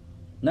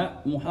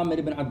 Not Muhammad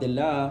ibn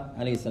Abdullah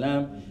alayhi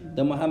salam.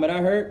 The Muhammad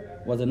I heard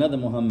was another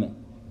Muhammad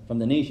from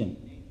the nation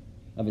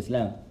of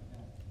Islam.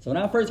 So when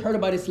I first heard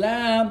about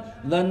Islam,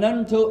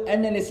 ظننت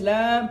أن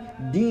الإسلام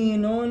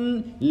دين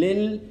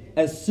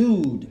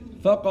للأسود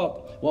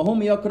فقط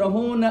وهم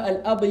يكرهون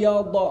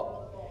الأبيض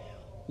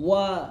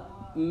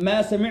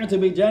وما سمعت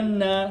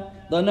بجنة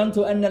ظننت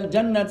أن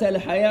الجنة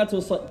الحياة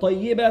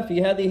طيبة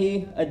في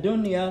هذه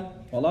الدنيا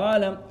والله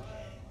أعلم.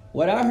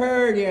 What I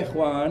heard, ya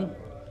ikhwan,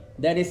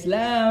 that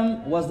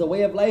Islam was the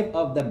way of life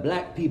of the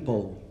black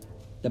people.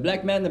 The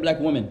black man, the black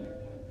woman.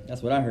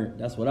 That's what I heard.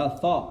 That's what I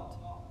thought.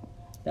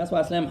 That's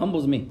why Islam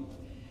humbles me.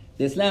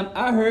 The Islam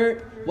I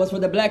heard was for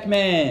the black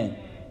man.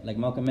 Like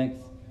Malcolm X,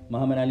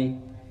 Muhammad Ali,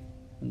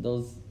 and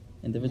those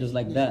individuals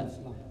like that.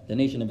 The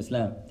nation of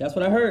Islam. That's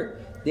what I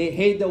heard. They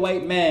hate the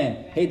white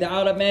man, hate the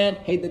Arab man,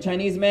 hate the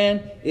Chinese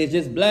man. It's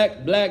just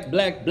black, black,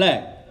 black,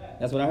 black.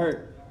 That's what I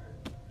heard.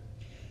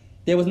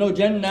 There was no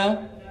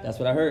Jannah. That's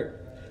what I heard.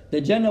 The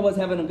Jannah was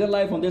having a good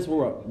life on this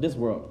world.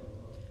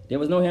 There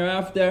was no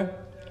hereafter.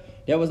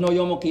 There was no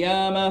Yawm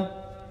al-Qiyamah.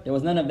 There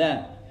was none of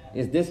that.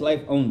 It's this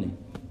life only.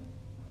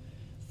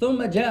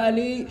 ثم جاء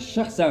لي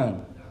شخصان.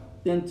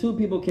 Then two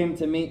people came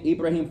to me,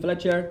 Ibrahim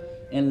Fletcher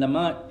and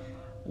Lamont.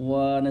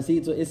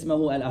 ونسيت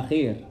اسمه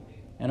الأخير.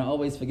 And I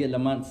always forget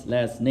Lamont's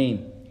last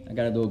name. I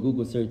gotta do a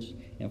Google search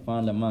and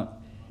find Lamont.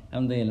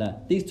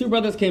 Alhamdulillah. These two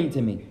brothers came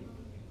to me.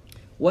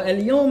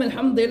 واليوم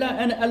الحمد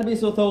لله أنا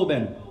ألبس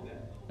ثوبا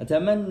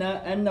أتمنى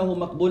أنه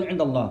مقبول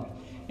عند الله.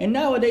 And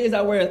nowadays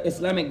I wear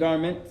Islamic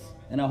garments,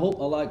 and I hope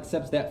Allah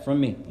accepts that from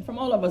me and from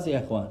all of us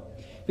يا إخوان.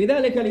 في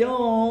ذلك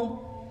اليوم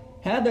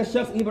هذا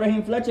الشخص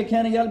إبراهيم فلتشر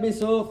كان يلبس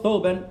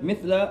ثوبا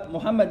مثل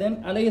محمد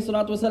عليه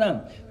الصلاة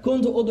والسلام.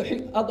 كنت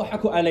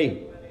أضحك عليه.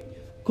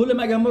 كل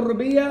ما يمر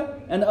بي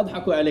أنا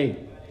أضحك عليه.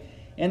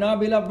 And our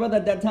beloved brother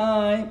at that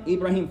time,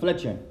 Ibrahim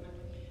Fletcher,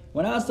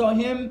 when I saw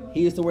him,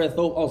 he used to wear a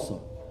thobe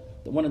also.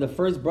 One of the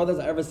first brothers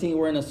I ever seen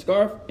wearing a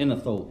scarf and a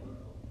thobe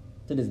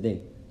to this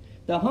day.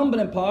 The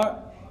humbling part,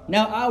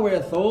 now I wear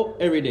a thobe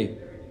every day.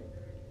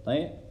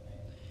 Right?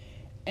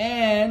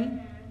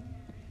 And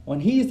when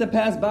he used to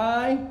pass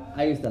by,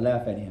 I used to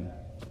laugh at him.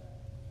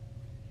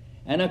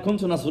 أنا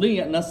كنت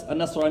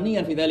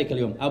نصرانيا في ذلك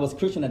اليوم. I was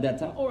Christian at that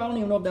time. Or I don't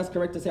even know if that's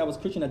correct to say I was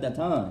Christian at that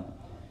time.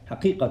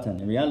 حقيقة,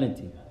 in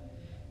reality.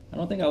 I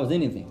don't think I was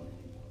anything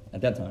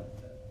at that time.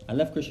 I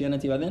left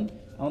Christianity by then.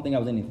 I don't think I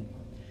was anything.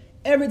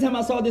 Every time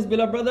I saw this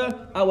beloved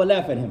brother, I would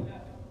laugh at him.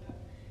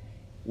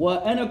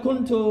 وأنا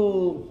كنت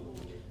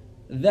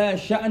ذا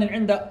شأن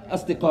عند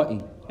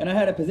أصدقائي. And I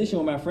had a position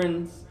with my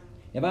friends.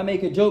 If I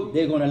make a joke,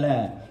 they're going to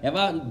laugh. If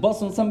I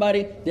bust on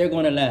somebody, they're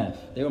going to laugh.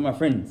 They were my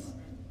friends.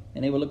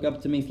 And they would look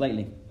up to me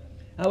slightly.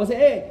 I would say,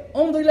 hey,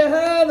 انظر إلى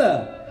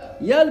هذا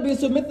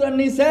يلبس مثل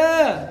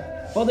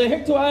النساء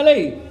فضحكت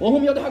عليه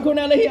وهم يضحكون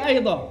عليه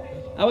أيضا.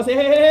 I would say,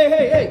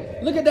 hey,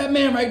 look at that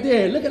man right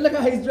there. Look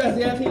how he's dressed.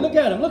 Yeah, look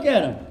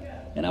at him.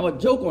 And I would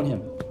joke on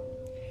him.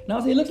 And I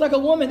would say, he looks like a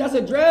woman. That's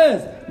a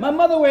dress. My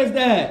mother wears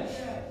that.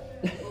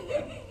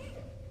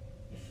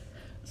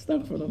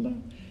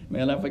 Astaghfirullah.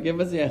 May Allah forgive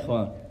us, ya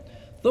ikhwan.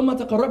 ثم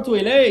تقربت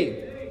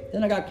إليه.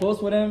 Then I got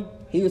close with him.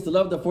 He used to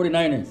love the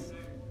 49ers.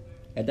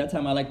 At that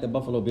time, I liked the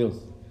Buffalo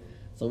Bills.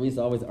 So we used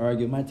to always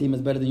argue, my team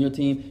is better than your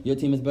team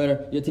is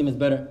better, your team is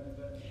better.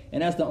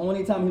 And that's the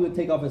only time he would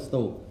take off his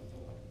stole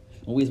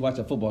when we used to watch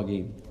a football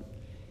game.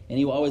 And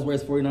he would always wear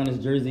his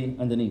 49ers jersey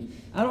underneath.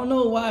 I don't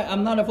know why.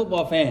 I'm not a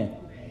football fan.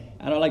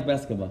 I don't like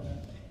basketball.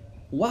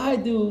 Why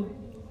do,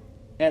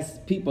 as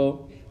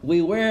people,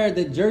 we wear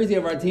the jersey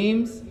of our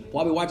teams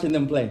while we're watching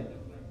them play?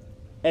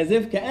 As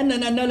if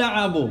كأننا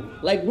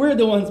نلعب, like we're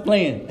the ones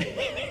playing.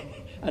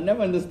 I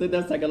never understood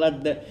that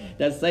psychology,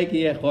 that psyche,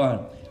 ya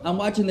ikhwan. I'm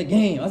watching the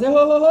game. I say, ho,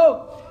 ho,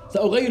 ho.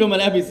 سأغير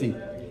ملابسي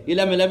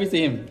إلى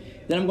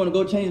ملابسهم. Then I'm going to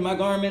go change my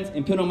garments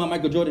and put on my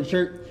Michael Jordan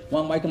shirt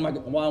while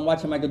I'm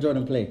watching Michael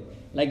Jordan play.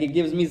 Like it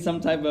gives me some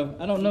type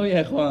of, I don't know,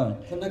 ya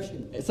ikhwan.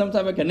 Connection. Some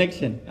type of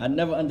connection. I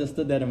never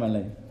understood that in my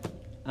life.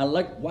 I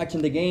like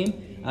watching the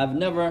game. I've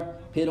never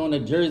put on a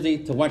jersey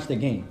to watch the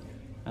game.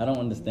 I don't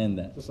understand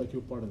that. Just like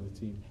you're part of the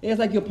team. It's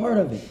like you're part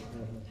of it.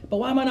 But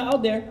why am I not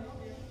out there?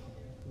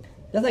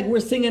 That's like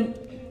we're singing,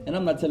 and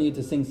I'm not telling you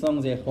to sing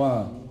songs, ya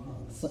ikhwan.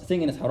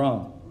 Singing is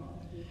haram.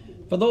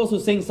 For those who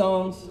sing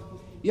songs,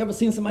 you ever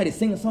seen somebody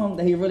sing a song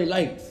that he really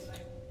likes?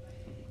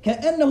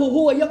 كأنه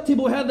هو يكتب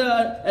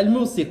هذا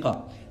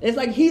الموسيقى. It's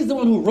like he's the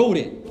one who wrote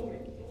it.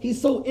 He's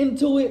so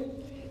into it.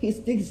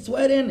 He's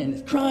sweating and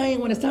he's crying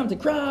when it's time to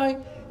cry.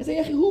 And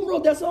say, who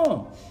wrote that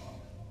song?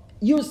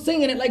 You're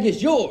singing it like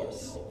it's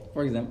yours.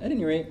 For example, at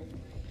any rate,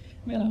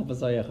 may Allah help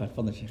us all, ya akhi.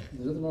 Fadl Shaykh.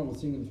 There's nothing wrong with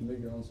singing if you make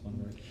your own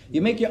song, right?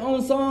 You make your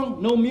own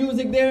song, no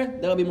music there,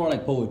 that'll be more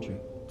like poetry.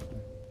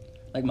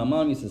 Like my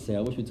mom used to say, I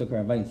wish we took her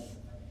advice.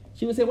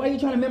 She would say, why are you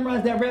trying to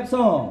memorize that rap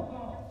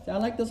song? I say, I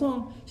like the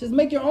song. She says,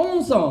 make your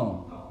own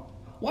song.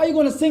 Why are you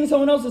going to sing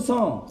someone else's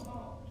song?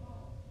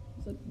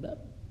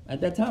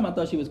 At that time, I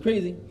thought she was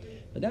crazy,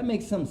 but that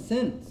makes some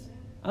sense.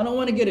 I don't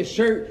want to get a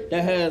shirt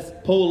that has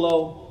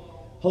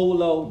Polo,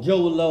 Holo,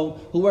 Jolo,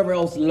 whoever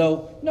else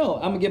low. No,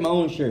 I'm going to get my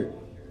own shirt.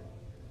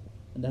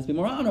 And that's be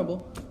more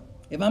honorable.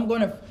 If I'm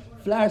going to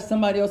flash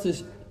somebody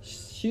else's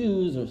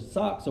shoes or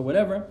socks or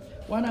whatever,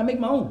 why not make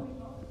my own?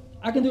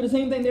 I can do the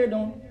same thing they're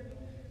doing.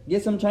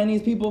 Get some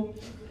Chinese people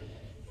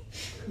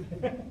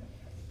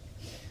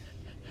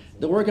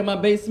to work in my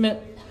basement.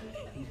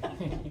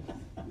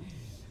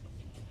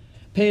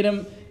 Pay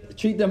them,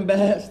 treat them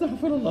bad.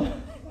 Astaghfirullah.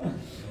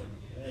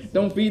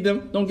 Don't feed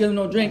them, don't give them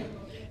no drink.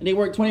 And they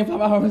work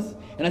 25 hours.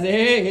 And I say,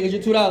 hey, here's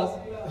your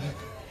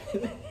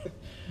 $2.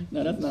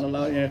 No, that's not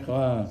allowed, ya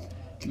ikhwan.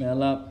 May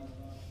Allah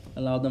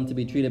allow them to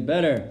be treated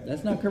better.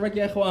 That's not correct,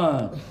 ya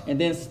ikhwan. And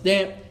then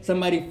stamp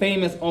somebody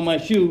famous on my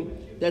shoe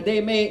that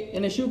they made,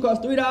 and the shoe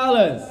cost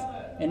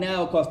 $3. And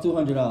now it costs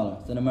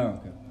 $200 in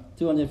America.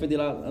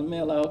 $250. May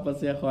Allah help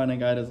us, ya ikhwan, and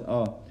guide us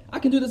all. I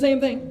can do the same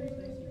thing.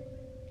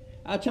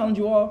 I challenge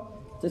you all.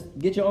 Just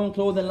get your own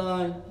clothing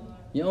line,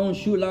 your own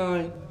shoe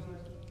line.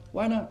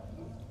 Why not?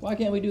 Why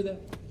can't we do that?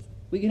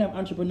 We can have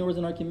entrepreneurs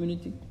in our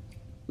community.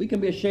 We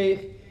can be a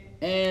sheikh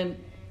and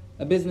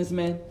a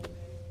businessman.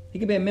 He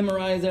can be a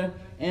memorizer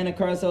and a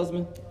car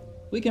salesman.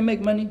 We can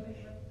make money.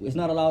 It's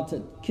not allowed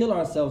to kill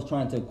ourselves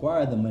trying to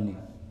acquire the money.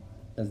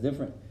 That's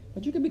different.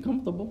 But you can be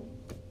comfortable.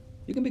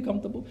 You can be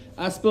comfortable.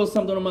 I spill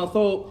something on my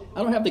throat.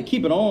 I don't have to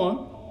keep it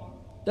on.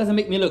 Doesn't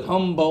make me look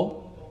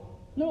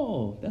humble.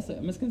 No, that's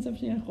a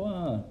misconception, ya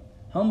ikhwan.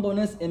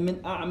 Humbleness is min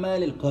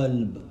a'mal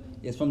al-qalb.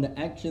 It's from the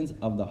actions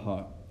of the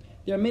heart.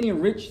 There are many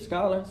rich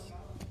scholars.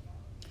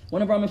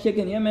 One of our mashaykh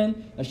in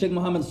Yemen, Sheikh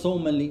Muhammad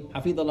Somali,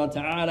 Hafidullah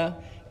Ta'ala,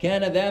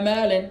 kana dha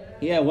malin.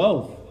 He had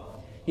wealth.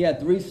 He had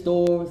 3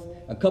 stores,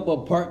 a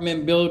couple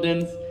apartment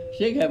buildings.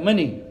 Sheikh had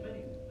money.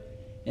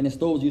 And his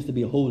stores used to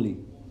be holy.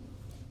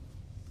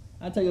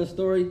 I'll tell you a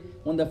story.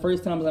 One of the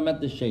first times I met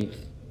the Sheikh.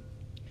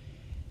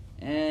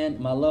 And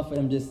my love for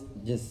him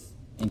just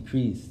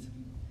increased.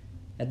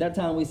 At that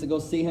time, we used to go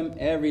see him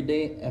every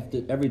day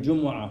after every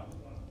Jumu'ah.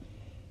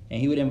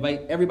 And he would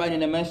invite everybody in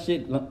the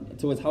masjid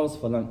to his house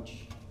for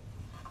lunch.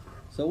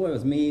 So it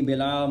was me,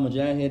 Bilal,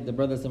 Mujahid, the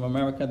brothers of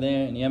America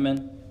there in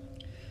Yemen.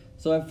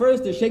 So at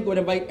first, the Sheikh would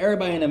invite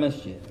everybody in the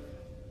masjid.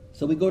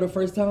 So we go the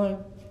first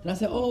time, and I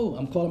said, oh,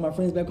 I'm calling my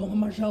friends back home,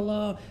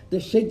 mashallah, the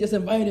Sheikh just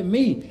invited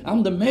me.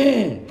 I'm the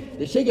man.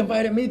 The Sheikh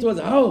invited me to his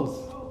house.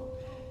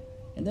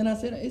 And then I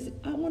said,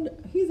 I wonder,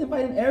 he's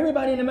inviting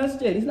everybody in the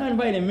masjid. He's not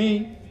inviting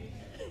me.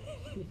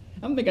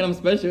 I'm thinking I'm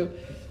special.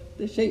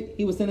 The Sheikh,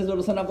 he was sending his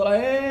little son Abdullah,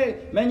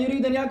 hey, man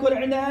yurid an yakul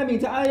inda abi,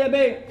 ta'al ya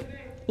bay.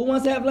 Who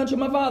wants to have lunch with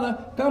my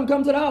father? Come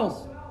to the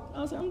house.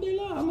 I said,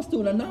 alhamdulillah, I'm a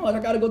student now. I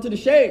got to go to the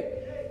Sheikh.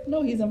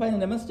 No, he's inviting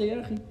the masjid, ya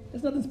akhi.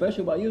 There's nothing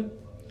special about you.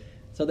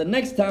 So the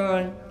next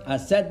time I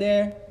sat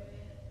there,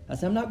 I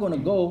said, I'm not going to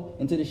go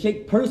until the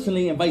Sheikh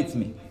personally invites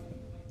me.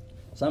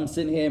 So I'm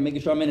sitting here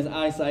making sure I'm in his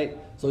eyesight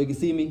so he can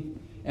see me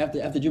after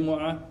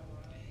Jumu'ah.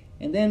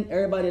 And then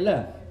everybody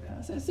left.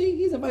 I said, see,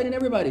 he's inviting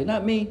everybody,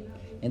 not me.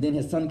 And then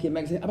his son came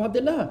back and said,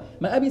 Abdullah,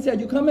 my Abi said,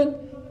 you coming?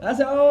 I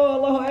said, oh,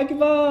 Allahu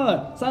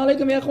Akbar. Assalamu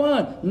alaikum, ya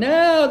ikhwan.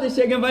 Now the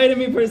Sheikh invited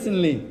me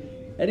personally.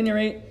 At any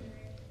rate,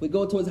 we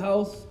go to his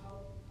house.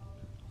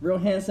 Real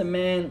handsome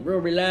man, real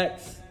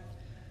relaxed,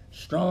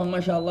 strong,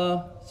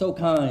 mashallah, so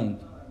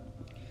kind.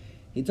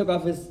 He took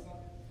off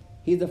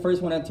he's the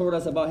first one that taught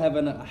us about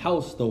having a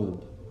house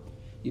stove.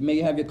 You may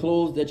have your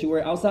clothes that you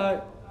wear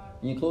outside,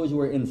 and your clothes you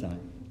wear inside.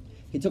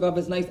 He took off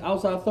his nice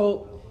outside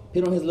thobe,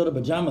 put on his little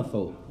pajama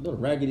thobe, little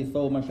raggedy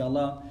thobe,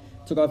 mashallah.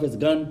 Took off his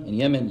gun. In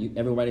Yemen,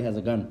 everybody has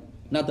a gun.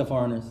 Not the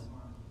foreigners.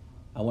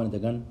 I wanted the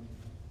gun.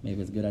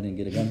 Maybe it's good I didn't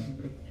get a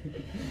gun.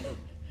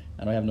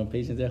 I don't have no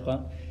patience there,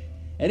 Khan.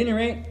 At any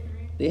rate,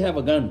 they have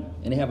a gun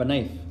and they have a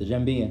knife, the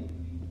jambiya.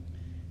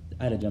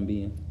 I had a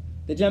jambiya.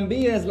 The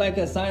jambiya is like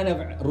a sign of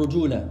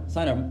rujula,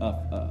 sign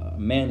of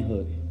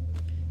manhood.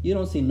 You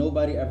don't see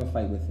nobody ever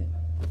fight with it.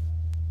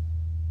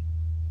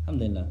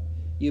 Alhamdulillah.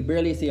 You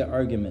barely see an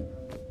argument.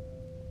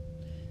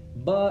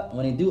 But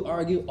when they do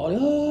argue,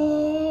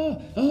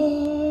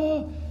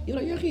 you're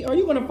like, Yahi, are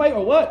you going to fight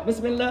or what?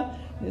 Bismillah.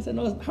 They said,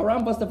 no, it's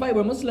haram for us to fight.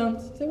 We're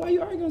Muslims. I said, why are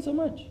you arguing so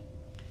much?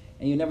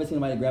 And you never see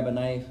anybody grab a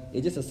knife.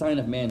 It's just a sign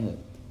of manhood.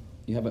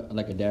 You have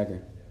like a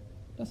dagger.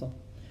 That's all.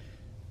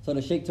 So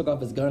the sheikh took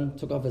off his gun,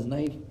 took off his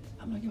knife.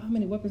 I'm like, how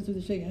many weapons do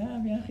the sheikh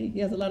have, Yahi? He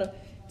has a lot of...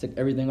 Took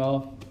everything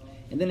off.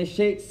 And then the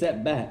sheikh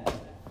sat back.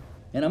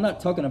 And I'm not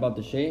talking about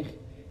the sheikh.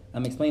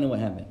 I'm explaining what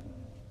happened.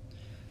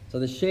 So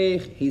the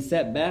sheikh, he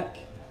sat back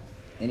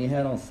and he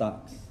had on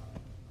socks.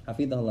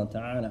 Hafidahullah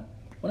ta'ala.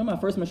 One of my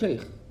first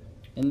mashaykh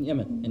in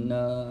Yemen, in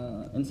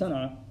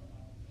Sana'a.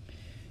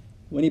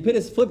 When he put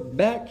his foot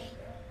back,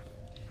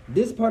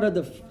 this part of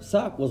the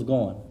sock was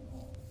gone.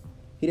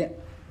 He didn't,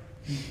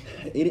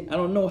 I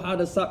don't know how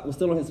the sock was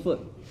still on his foot.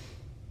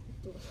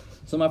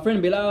 So my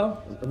friend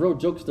Bilal, a real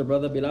jokester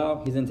brother,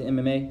 Bilal, he's into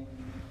MMA.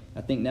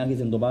 I think now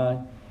he's in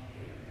Dubai,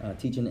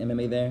 teaching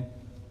MMA there.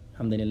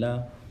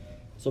 Alhamdulillah.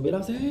 So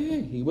Bilal said,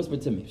 hey, he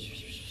whispered to me.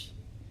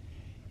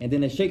 And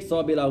then the sheikh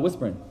saw Bilal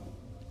whispering.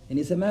 And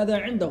he said, Mada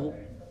indahu?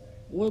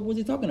 What was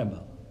he talking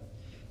about?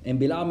 And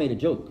Bilal made a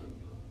joke.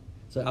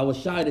 So I was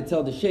shy to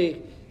tell the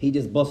sheikh, he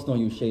just bust on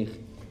you, sheikh.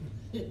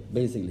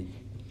 Basically.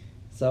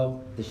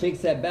 So the sheikh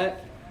sat back.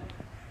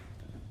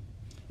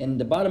 And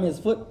the bottom of his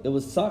foot, it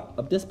was sock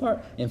up this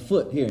part and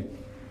foot here.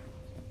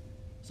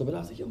 So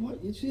Bilal said, yo,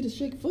 what? You see the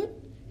sheikh foot?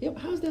 Yo,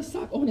 how's that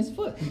sock on his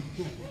foot?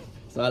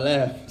 So I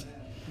laughed.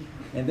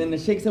 And then the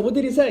sheikh said, what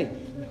did he say?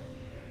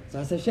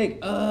 So I said, sheikh,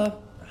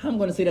 I'm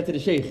going to say that to the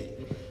sheikh.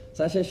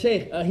 So I said,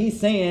 sheikh, he's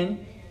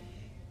saying,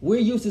 we're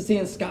used to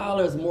seeing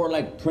scholars more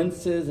like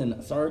princes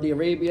in Saudi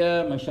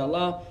Arabia,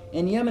 mashallah.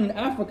 In Yemen and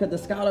Africa, the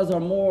scholars are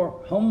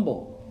more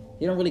humble.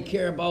 They don't really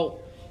care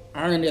about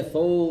ironing their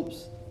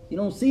thobes. You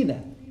don't see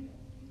that.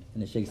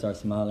 And the sheikh started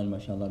smiling,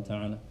 mashallah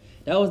ta'ala.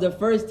 That was the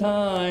first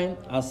time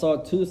I saw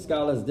two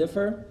scholars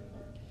differ,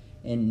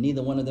 and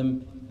neither one of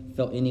them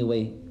felt any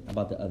way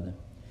about the other.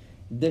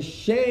 The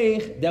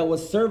sheikh that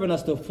was serving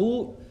us the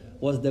food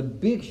was the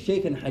big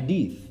sheikh in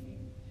hadith.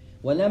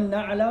 وَلَمْ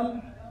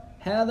نَعْلَمْ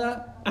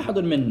هَذَا أَحَدٌ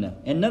مِنَّا.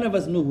 And none of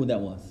us knew who that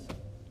was.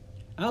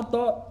 I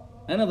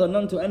thought, أَنَا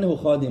ظَنَّنْتُ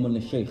أَنَّهُ خَادِمٌ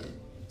لِلشَّيْخ.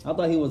 I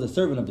thought he was a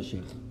servant of the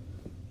sheikh.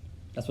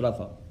 That's what I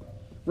thought.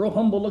 Real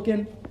humble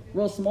looking,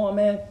 real small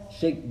man,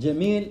 Sheikh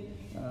Jamil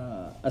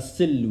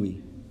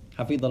As-Silwi.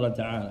 Hafidhullah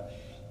ta'ala.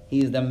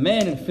 He is the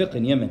man in fiqh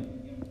in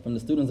Yemen, from the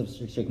students of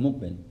Sheikh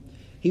Mukbil.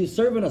 He was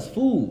serving us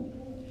food.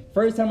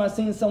 First time I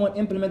seen someone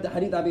implement the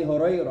hadith Abi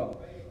Hurairah,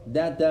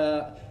 that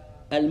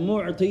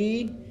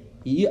al-mu'ti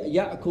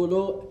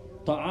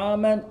ya'kulu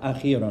ta'aman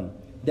akhiran.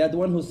 That the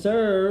one who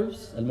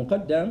serves,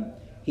 al-muqaddam,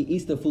 he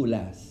eats the food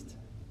last.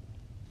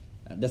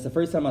 That's the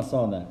first time I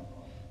saw that.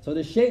 So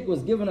the sheikh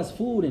was giving us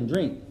food and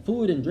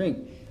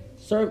drink.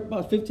 Served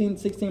about 15,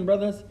 16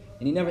 brothers,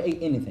 and he never ate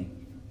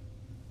anything.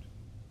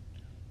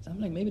 So I'm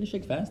like, maybe the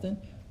sheikh's fasting.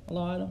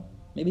 Allah Alam.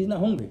 Maybe he's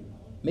not hungry.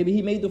 Maybe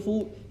he made the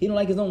food. He don't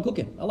like his own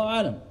cooking.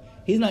 Allah Alam.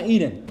 He's not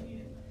eating.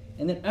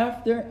 And then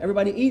after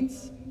everybody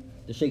eats,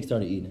 the sheikh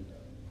started eating.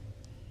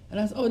 And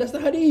I said, oh, that's the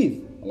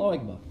hadith. Allahu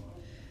Akbar.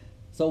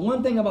 So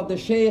one thing about the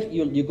sheikh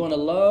you're going to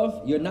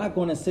love, you're not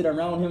going to sit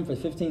around him for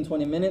 15,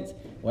 20 minutes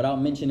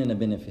without mentioning a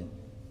benefit.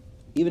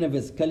 Even if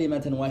it's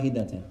kalimatan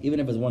wahidatan,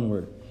 even if it's one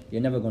word,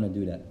 you're never going to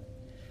do that.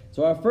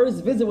 So our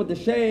first visit with the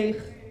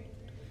sheikh,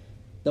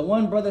 the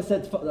one brother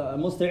said,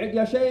 Musta'id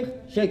ya sheikh?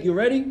 Sheikh, you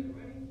ready?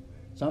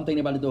 So I'm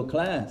thinking about to do a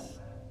class.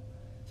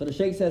 So the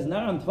sheikh says,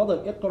 Na'am,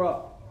 tfadal,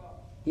 iqra.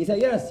 He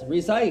said, yes,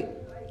 recite.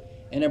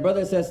 And the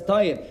brother says,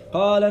 طيب.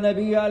 قال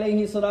النبي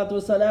عليه الصلاة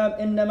والسلام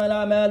إنما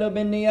الأعمال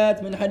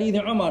بالنيات من حديث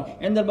عمر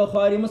عند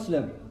البخاري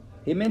Muslim.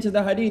 He mentions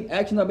the hadith,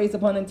 actions are based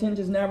upon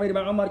intentions narrated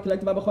by Umar,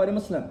 collected by Bukhari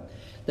Muslim.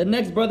 The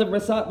next brother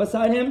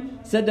beside him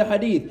said the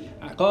hadith.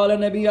 قال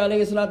النبي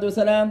عليه الصلاة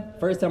والسلام.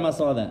 First time I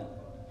saw that.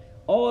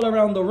 All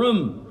around the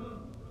room.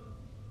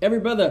 Every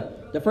brother,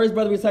 the first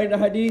brother recited the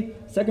hadith,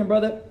 second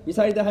brother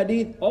recited the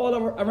hadith, all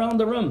around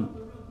the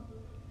room.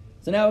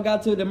 So now we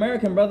got to the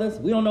American brothers,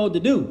 we don't know what to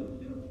do.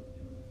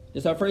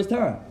 It's our first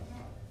time.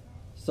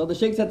 So the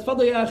sheikh said,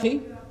 Tfadl ya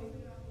akhi.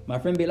 My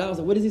friend Bilal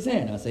said, what is he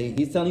saying? I say,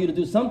 he's telling you to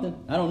do something.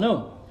 I don't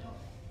know.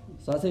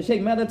 So I said,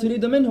 Sheikh, ماذا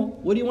تريد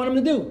منه? What do you want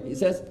him to do? He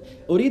says,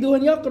 أريد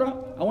أن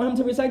يقرأ. I want him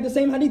to recite the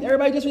same hadith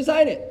everybody just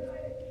recited.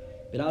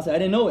 Bilal said, I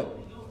didn't know it.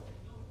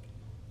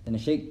 And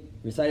the Sheikh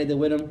recited it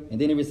with him,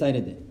 and then he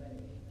recited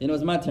it. Then it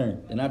was my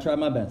turn, and I tried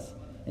my best.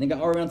 And it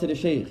got all around to the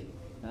Sheikh.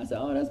 I said,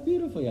 oh, that's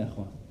beautiful, ya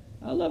Ikhwan.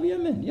 I love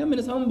Yemen. Yemen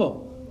is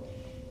humble.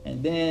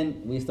 And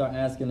then we start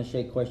asking the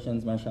Sheikh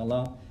questions,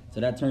 mashallah. So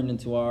that turned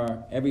into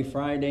every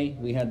Friday,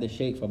 we had the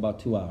Sheikh for about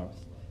 2 hours.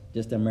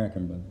 Just the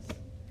American brothers.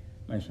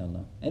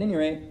 Mashallah. At any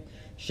rate,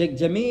 Sheikh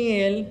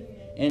Jameel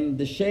and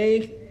the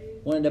Sheikh,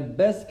 one of the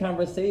best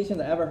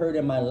conversations I ever heard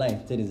in my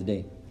life to this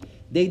day.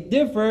 They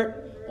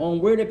differ on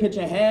where to put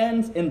your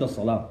hands in the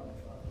salah.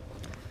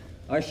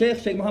 Our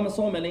Sheikh Muhammad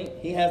Somali,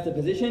 he has the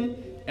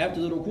position,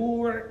 after the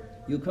ruku',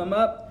 you come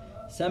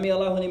up, Sami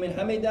Allahu liman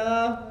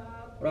hamida,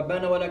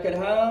 Rabbana wa lakal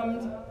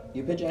hamd,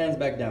 you put your hands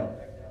back down.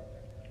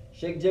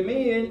 Sheikh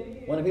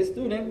Jameel, one of his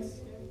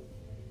students,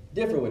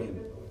 differ with him.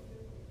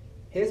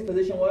 His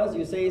position was,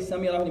 you say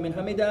Sami Allahu liman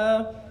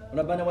hamida,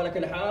 Rabbana wa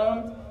lakal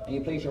hamd, and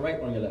you place your right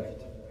on your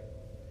left.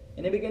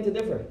 And they begin to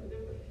differ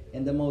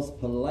in the most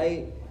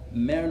polite,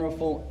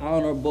 mannerful,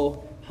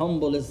 honorable,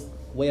 humblest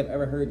way I've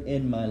ever heard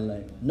in my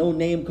life. No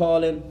name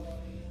calling,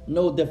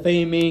 no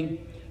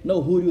defaming,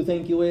 no who do you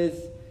think you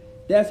is.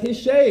 That's his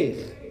Sheikh.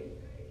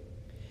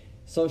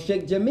 So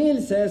Sheikh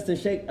Jameel says to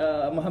Sheikh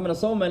Muhammad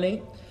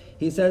Somali,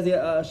 he says,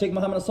 Sheikh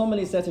Muhammad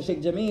Somali says to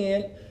Sheikh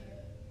Jameel,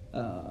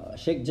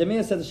 Sheikh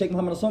Jameel says to Sheikh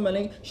Muhammad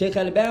Somali, Sheikh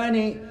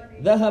Albani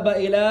ذهب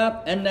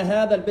إلى أن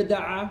هذا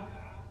البدعة.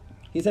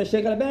 He says,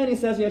 Sheikh Albani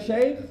says, Ya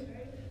Sheikh,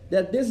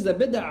 that this is a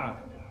bid'ah.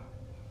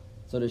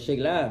 So the Sheikh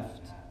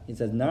laughed. He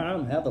says,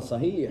 Na'am, هذا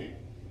صحيح.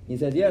 He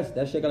says, yes,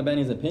 that's Sheikh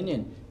Albani's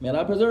opinion. May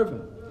Allah preserve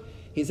him.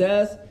 He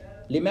says,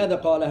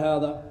 لماذا قال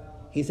هذا?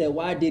 He said,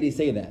 why did he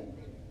say that?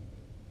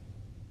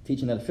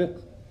 Teaching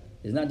al-fiqh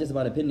is not just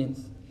about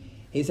opinions.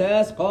 He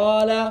says,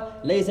 قال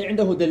ليس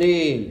عنده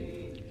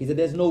دليل. He said,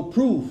 there's no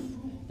proof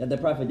that the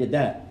Prophet did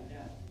that.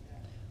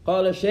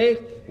 قال الشيخ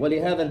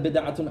ولهذا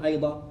البدعة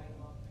أيضا.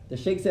 The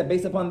Sheikh said,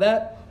 based upon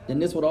that, then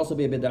this would also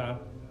be a bid'ah.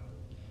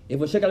 If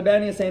what Sheikh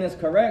Albani is saying is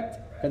correct,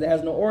 because it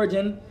has no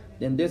origin,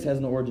 then this has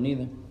no origin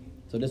either.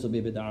 So this will be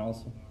a bid'ah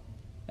also.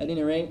 At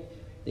any rate,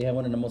 they have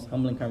one of the most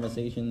humbling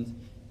conversations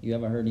you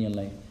ever heard in your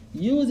life.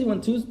 Usually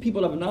when two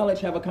people of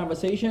knowledge have a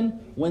conversation,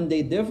 when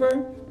they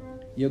differ,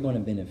 you're going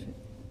to benefit.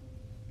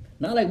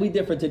 Not like we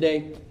differ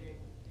today.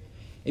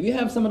 If you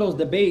have some of those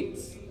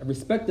debates, a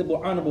respectable,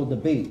 honorable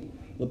debate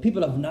with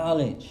people of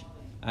knowledge,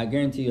 I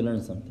guarantee you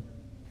learn something.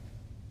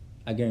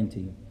 I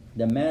guarantee you.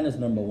 The man is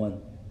number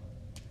one.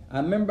 I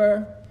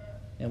remember,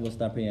 and we'll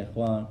stop here,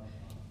 Ikhwan.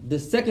 The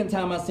second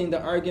time I seen the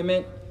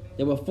argument,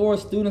 there were 4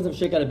 students of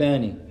Sheikh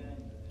Albani.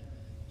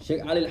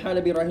 Sheikh Ali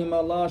Al-Halabi,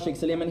 rahimahullah, Sheikh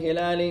Salim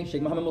Al-Hilali,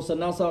 Sheikh Muhammad Musa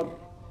Nasr,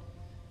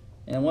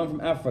 and one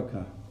from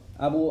Africa,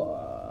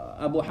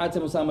 Abu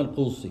Hatim Usam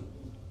Al-Qusi.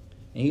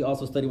 And he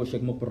also studied with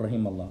Sheikh Mukbir,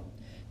 rahimahullah.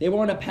 They were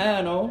on a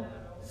panel,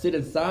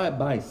 sitting side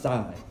by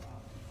side.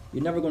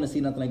 You're never going to see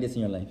nothing like this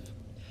in your life.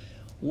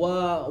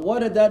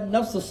 ووردت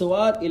نفس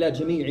السؤال إلى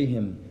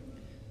جميعهم.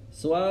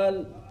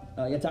 سؤال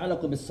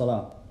يتعلق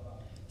بالصلاة.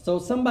 So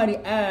somebody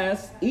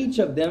asked each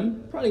of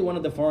them, probably one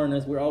of the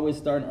foreigners, we're always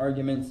starting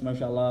arguments,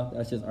 mashallah,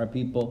 that's just our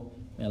people,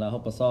 may Allah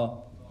help us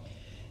all.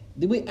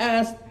 Did we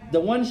ask the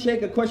one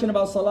sheikh a question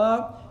about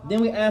salah,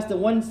 then we asked the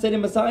one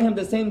sitting beside him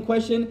the same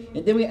question,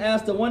 and then we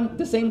asked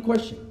the same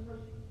question.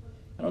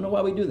 I don't know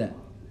why we do that.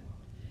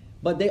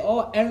 But they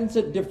all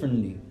answered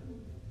differently.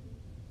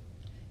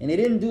 And they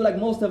didn't do like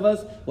most of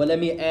us, well, let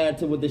me add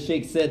to what the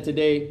sheikh said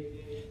today.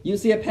 You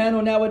see a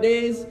panel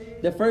nowadays,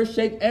 the first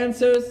sheikh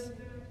answers,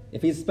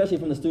 if he's especially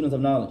from the students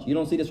of knowledge. You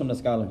don't see this from the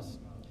scholars.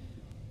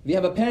 If you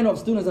have a panel of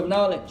students of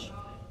knowledge,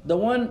 the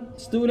one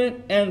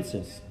student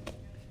answers.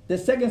 The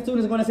second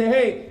student is going to say,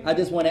 hey, I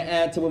just want to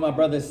add to what my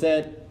brother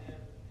said.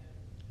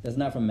 That's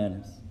not from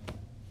manners.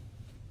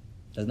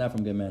 That's not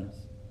from good manners.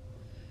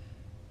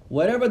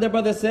 Whatever the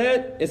brother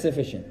said is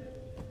sufficient.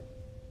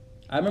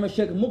 I remember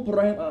Sheikh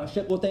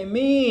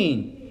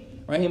Uthaymeen,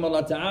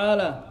 rahimahullah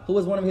ta'ala, who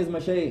was one of his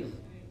mashaykh,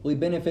 who he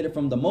benefited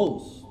from the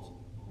most.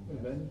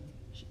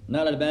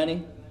 Not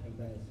Albani,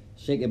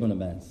 Sheikh Ibn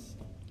Abbas.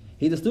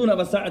 He's a student of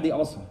As-Sa'di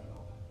also.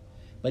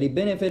 But he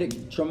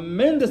benefited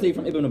tremendously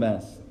from Ibn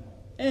Abbas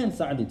and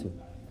Sa'di too.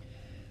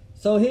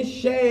 So his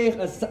Sheikh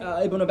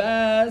Ibn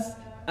Abbas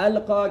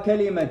alqa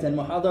kalimatan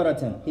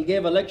muhadaratan. He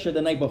gave a lecture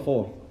the night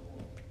before.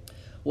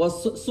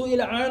 وَسُئِلَ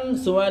عَنْ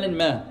سُؤَالٍ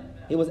مَا.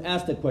 He was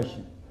asked a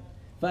question.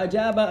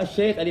 فأجاب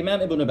الشيخ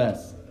الإمام ابن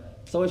عباس.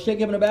 So Sheikh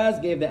Ibn Abbas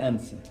gave the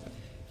answer.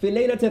 في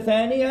الليلة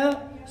الثانية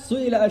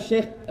سئل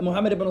الشيخ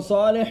محمد بن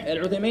صالح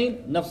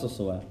العثيمين نفس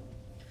السؤال.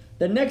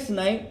 The next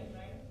night,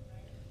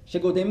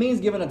 Sheikh Uthaymeen is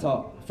giving a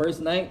talk.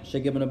 First night,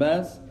 Sheikh Ibn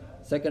Abbas.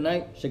 Second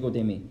night, Sheikh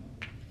Uthaymeen.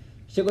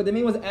 Sheikh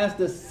Uthaymeen was asked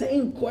the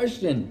same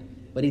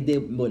question, but he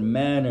did with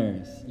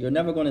manners. You're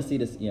never going to see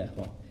this,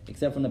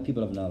 except from the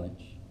people of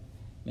knowledge.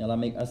 May Allah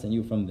make us and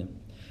you from them.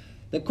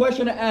 The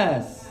questioner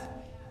asks,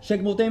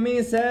 Sheikh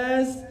Uthaymeen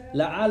says,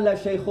 لعل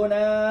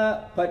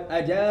شيخنا قد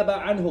أجاب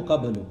عنه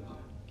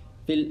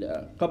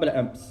قبل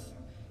أمس.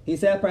 He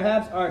said,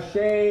 perhaps our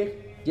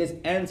Shaykh just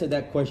answered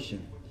that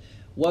question.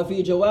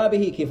 وَفِي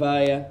جَوَابِهِ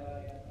كِفَايَةٌ.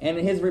 And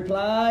his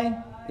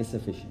reply is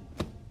sufficient.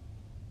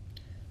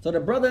 So the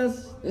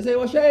brothers, they say,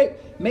 well,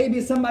 Shaykh,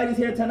 maybe somebody's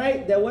here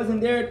tonight that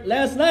wasn't there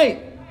last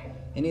night.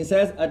 And he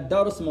says,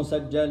 Ad-Dars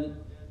Musajjal,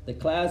 the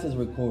class is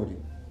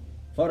recorded.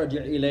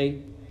 Farji'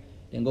 ilay,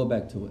 then go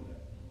back to it.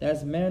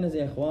 That's manners,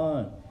 ya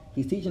ikhwan.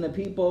 He's teaching the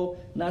people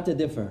not to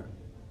differ.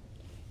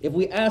 If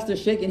we asked the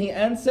Shaykh and he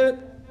answered,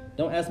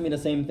 don't ask me the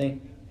same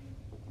thing.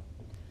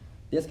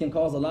 This can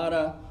cause a lot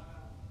of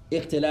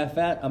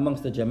ikhtilafat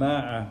amongst the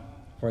jama'ah,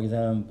 for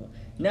example.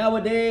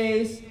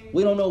 Nowadays,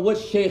 we don't know what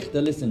Shaykh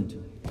to listen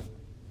to.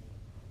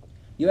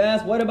 You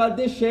ask, what about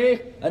this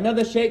Shaykh?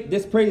 Another Shaykh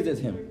dispraises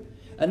him.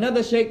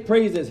 Another Shaykh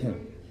praises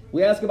him.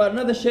 We ask about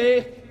another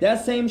Shaykh,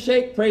 that same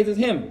Shaykh praises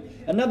him.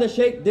 Another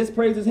Shaykh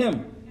dispraises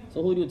him.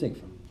 So who do you take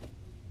from?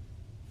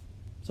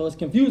 So it's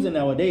confusing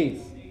nowadays.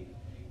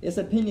 It's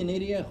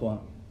opinionated, ya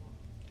ikhwan.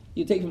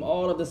 You take from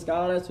all of the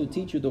scholars who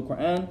teach you the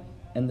Quran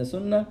and the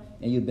Sunnah,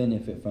 and you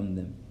benefit from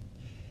them.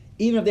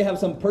 Even if they have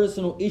some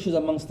personal issues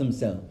amongst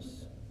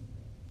themselves.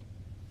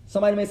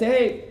 Somebody may say,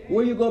 hey,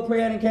 where you go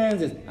pray at in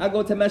Kansas? I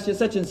go to masjid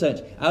such and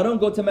such. I don't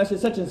go to masjid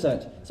such and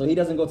such. So he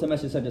doesn't go to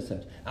masjid such and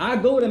such. I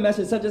go to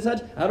masjid such and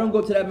such. I don't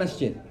go to that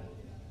masjid.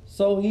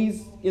 So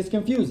it's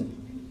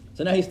confusing.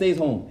 So now he stays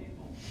home.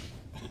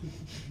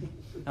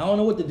 I don't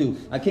know what to do.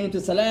 I came to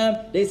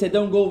Salam. They said,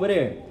 don't go over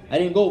there. I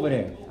didn't go over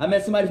there. I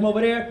met somebody from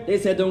over there. They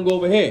said, don't go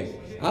over here.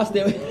 I'll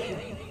stay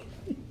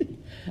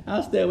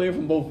away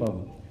from both of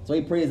them. So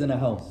he prays in the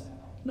house.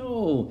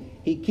 No,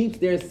 he keeps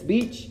their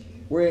speech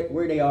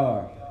where they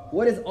are.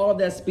 What is all of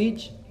that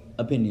speech?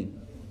 Opinion.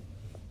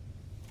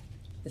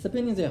 It's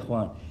opinions, ya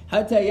ikhwan.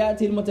 حتى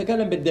يأتي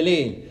المتكلم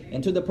بالدليل,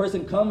 until the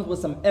person comes with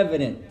some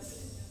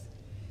evidence.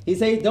 He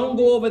says, don't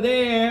go over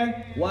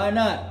there. Why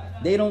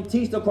not? They don't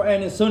teach the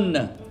Quran and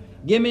Sunnah.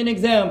 Give me an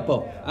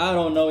example. I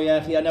don't know,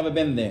 ya akhi, I've never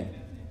been there.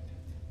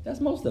 That's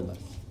most of us.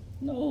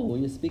 No,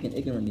 you're speaking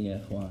ignorantly, ya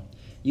ikhwan.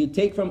 You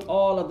take from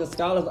all of the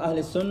scholars of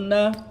Ahl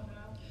Sunnah,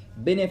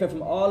 benefit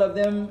from all of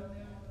them.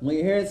 When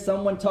you hear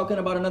someone talking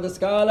about another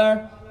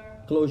scholar,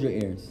 close your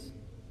ears.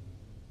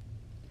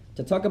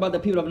 To talk about the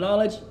people of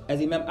knowledge,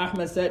 as Imam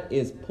Ahmad said,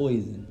 is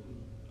poison.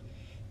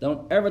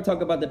 Don't ever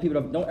talk about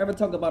don't ever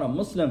talk about a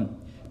Muslim,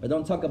 but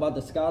don't talk about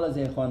the scholars,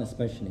 ya ikhwan,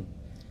 especially.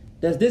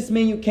 Does this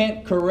mean you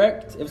can't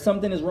correct if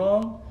something is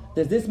wrong?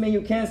 Does this mean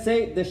you can't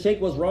say the Shaykh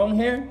was wrong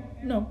here?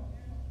 No.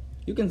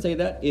 You can say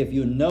that if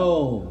you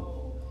know.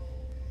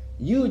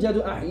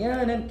 يوجد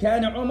أحيانا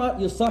كان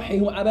عمر يصحح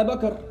أبا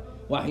بكر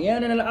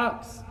وأحيانا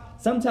العكس.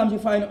 Sometimes you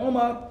find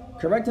Umar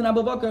correcting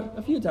Abu Bakr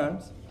a few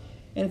times.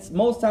 And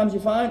most times you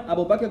find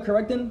Abu Bakr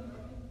correcting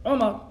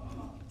Umar.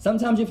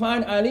 Sometimes you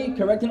find Ali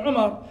correcting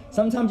Umar.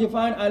 Sometimes you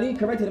find Ali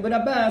correcting Ibn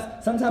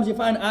Abbas. Sometimes you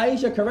find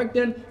Aisha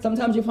correcting.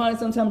 Sometimes you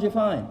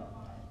find.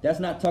 That's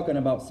not talking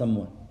about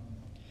someone.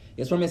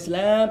 It's from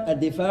Islam,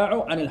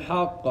 ad-difa'u an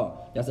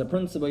al-haqqa. That's a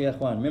principle, ya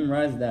ikhwan.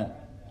 Memorize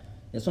that.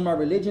 It's from our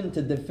religion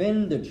to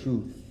defend the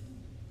truth.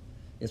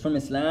 It's from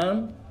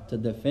Islam to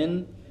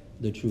defend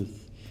the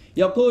truth.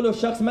 يقول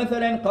الشخص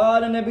مثلا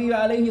قال النبي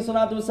عليه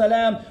الصلاة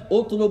والسلام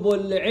اطلبوا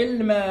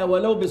العلم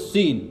ولو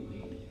بالصين.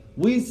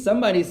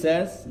 Somebody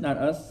says, not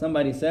us,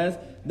 somebody says,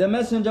 the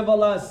Messenger of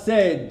Allah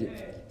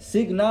said,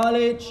 seek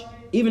knowledge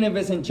even if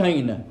it's in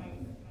China.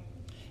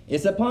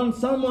 It's upon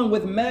someone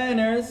with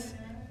manners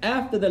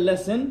after the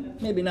lesson,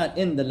 maybe not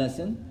in the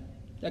lesson,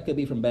 that could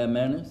be from bad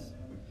manners.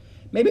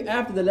 Maybe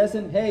after the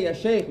lesson, hey, ya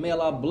Shaykh, may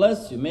Allah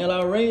bless you, may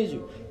Allah raise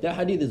you. That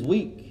hadith is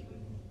weak.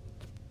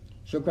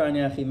 Shukran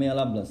ya akhi, may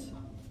Allah bless you.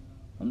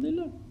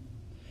 Alhamdulillah.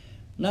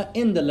 Not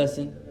in the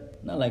lesson,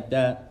 not like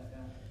that,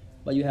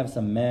 but you have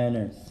some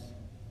manners,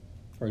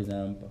 for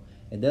example.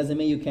 It doesn't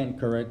mean you can't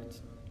correct.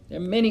 There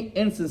are many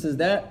instances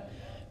that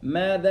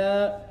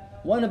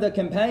one of the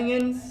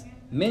companions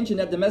mentioned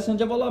that the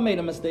Messenger of Allah made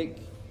a mistake.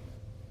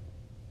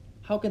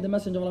 How can the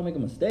Messenger of Allah make a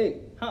mistake?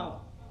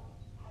 How?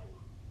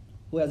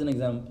 Who has an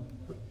example?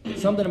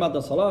 Something about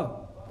the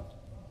salah.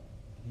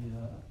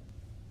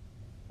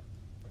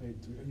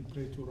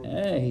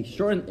 He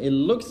shortened. It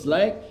looks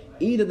like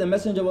either the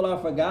Messenger of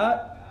Allah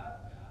forgot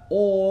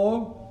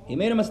or he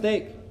made a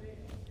mistake.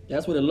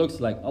 That's what it looks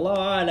like. Allahu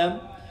A'lam.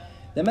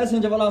 The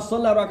Messenger of Allah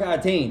Salah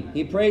raka'atain.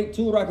 He prayed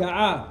 2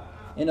 raka'ah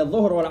in the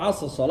Dhuhr wal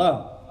Asr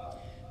Salah.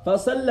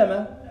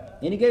 فَسَلَّمَ,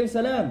 and he gave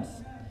salams.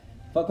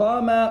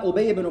 فَقَامَ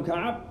أُبَيْ ibn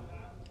Ka'ab.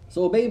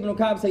 So Ubay ibn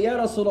Ka'ab said, Ya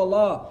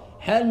Rasulullah,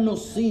 هَلْ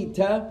نُصِيتَ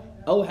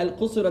أَوْ هَلْ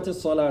قُصِرَتِ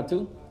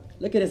الصَّلَاةُ.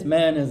 Look at his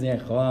manners, ya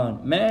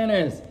ikhwan.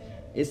 Manners.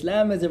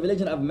 Islam is a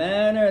religion of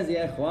manners,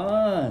 ya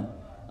ikhwan.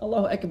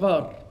 Allahu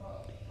Akbar.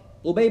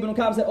 Ubay ibn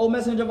Ka'ab said, O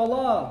Messenger of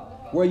Allah,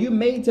 were you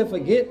made to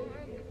forget,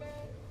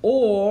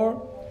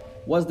 or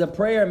was the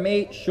prayer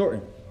made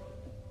shortened?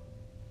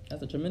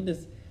 That's a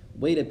tremendous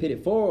way to put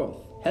it forth.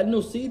 هَلْ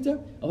نُصِيتَ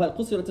أَوْ هَلْ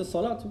قُصِرَتِ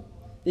الصَّلَاةُ.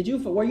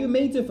 Were you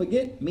made to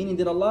forget? Meaning,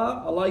 did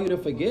Allah allow you to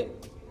forget?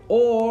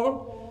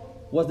 Or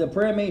was the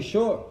prayer made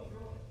short?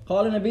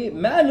 قال النبي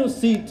ما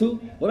نسيت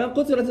وما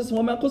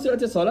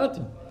قصرت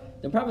الصلاة.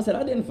 The Prophet said,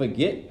 I didn't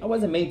forget. I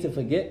wasn't made to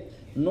forget.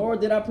 Nor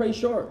did I pray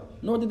short.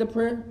 Nor did the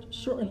prayer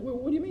shorten.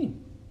 What do you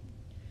mean?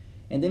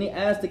 And then he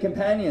asked the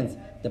companions,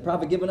 the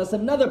Prophet giving us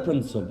another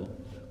principle.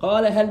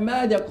 قال هل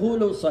ما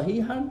يقول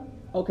صحيحا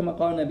أو كما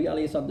قال النبي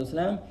عليه الصلاة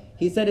والسلام.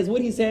 He said, is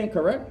what he's saying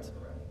correct?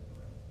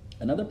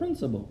 Another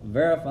principle,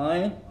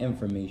 verifying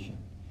information.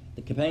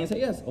 The companion said,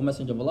 yes, O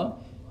Messenger of Allah,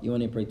 you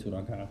only pray 2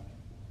 rak'ah.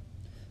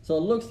 So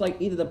it looks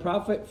like either the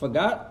Prophet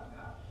forgot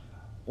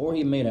or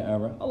he made an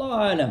error.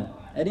 Allah Alam.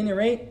 At any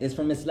rate, it's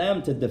from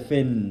Islam to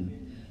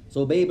defend.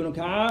 So Ubay ibn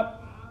Ka'ab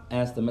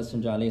asked the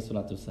Messenger alayhi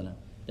salatu wasalam.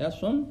 That's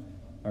from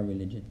our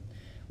religion.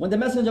 When the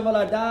Messenger of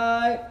Allah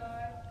died,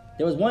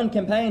 there was one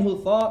companion who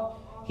thought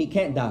he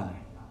can't die.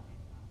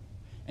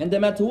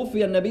 عندما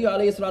توفي النبي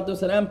عليه الصلاة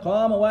والسلام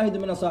قام واحد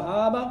من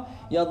الصحابة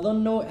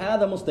يظن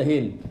هذا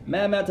مستحيل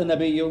ما مات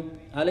النبي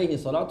عليه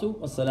الصلاة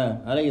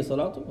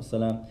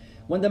والسلام.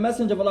 When the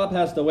Messenger of Allah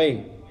passed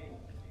away,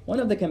 one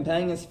of the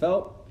companions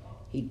felt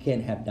he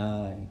can't have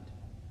died.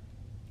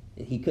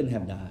 He couldn't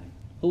have died.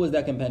 Who was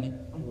that companion?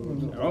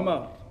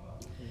 Umar.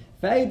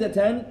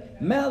 فائدة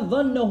ما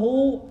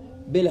ظنه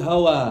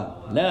بالهوى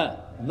لا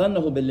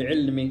ظنه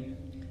بالعلم.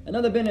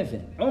 Another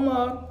benefit.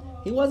 Umar,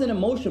 he wasn't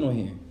emotional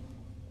here.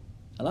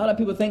 A lot of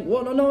people think,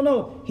 well,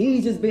 no,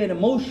 he's just being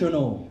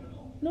emotional.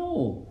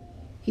 No,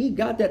 he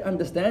got that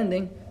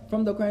understanding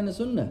from the Quran and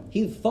Sunnah.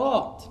 He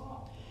thought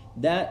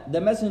that the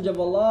Messenger of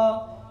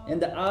Allah in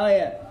the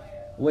ayah,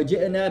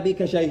 وَجِئْنَا بِكَ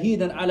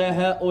شَهِيدًا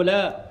عَلَى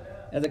هَؤُلَاء,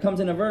 as it comes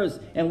in a verse,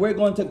 and we're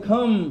going to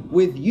come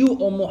with you,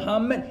 O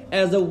Muhammad,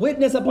 as a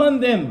witness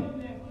upon them.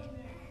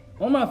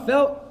 Umar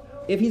felt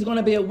if he's going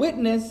to be a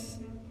witness,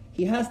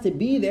 he has to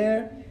be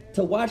there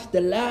to watch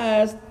the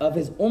last of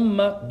his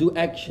ummah do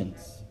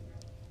actions.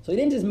 So he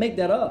didn't just make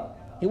that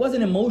up. He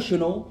wasn't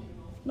emotional.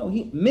 No,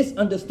 he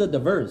misunderstood the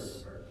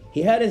verse.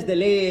 He had his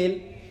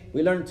dalil.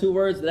 We learned 2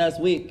 words last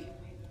week.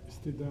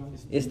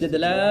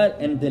 Istidlal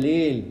and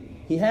dalil.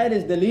 He had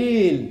his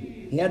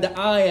dalil. He had the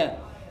ayah.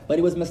 But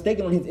he was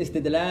mistaken on his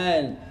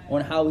istidlal,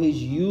 on how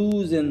he's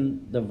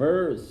using the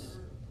verse.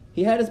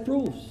 He had his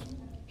proofs.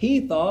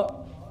 He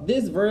thought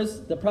this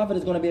verse, the Prophet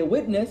is going to be a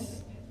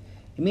witness.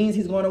 It means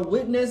he's going to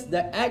witness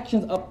the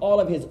actions of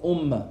all of his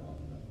ummah.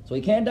 So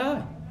he can't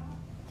die.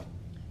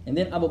 And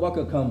then Abu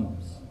Bakr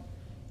comes.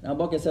 And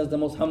Abu Bakr says the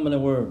most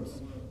humbling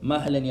words.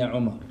 Mahlan ya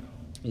Umar.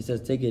 He says,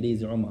 take it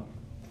easy, Umar.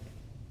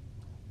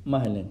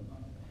 Mahlan.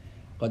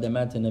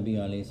 Qadamat Nabi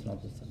alayhi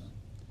salatu wasalam.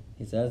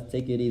 He says,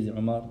 take it easy,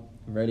 Umar.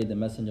 Already the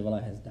Messenger of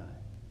Allah has died.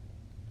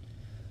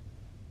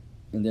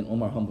 And then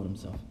Umar humbled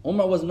himself.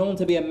 Umar was known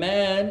to be a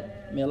man.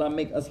 May Allah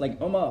make us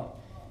like Umar.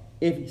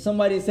 If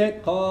somebody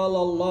said, Qala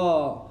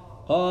Allah,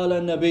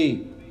 Qala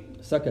Nabi,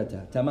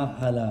 Sakata,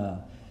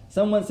 Tamahala.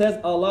 Someone says,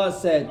 Allah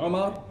said,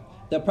 Umar.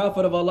 The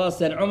Prophet of Allah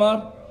said,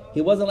 Umar,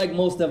 he wasn't like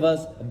most of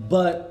us,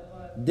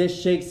 but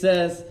this sheikh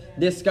says,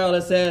 this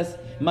scholar says,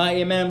 my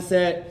imam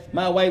said,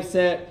 my wife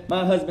said,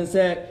 my husband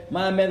said,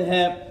 my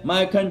madhab,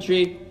 my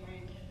country,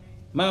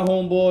 my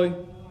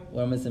homeboy,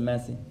 well, Mr.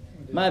 Massey,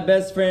 my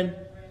best friend,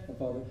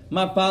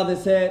 my father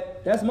said.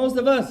 That's most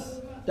of us.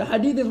 The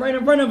hadith is right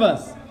in front of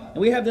us. And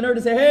we have the nerve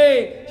to say,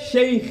 hey,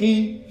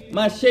 shaykhi,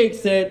 my sheikh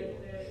said,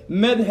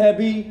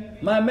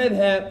 madhabi, my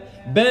madhab,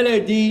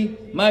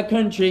 baladi, my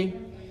country.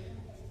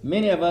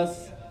 Many of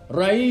us,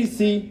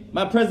 Raisi,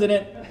 my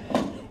president,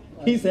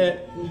 he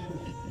said,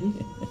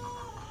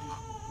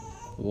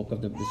 woke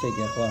up the Sheikh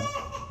Yakhwan.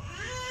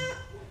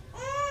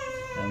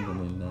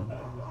 Alhamdulillah.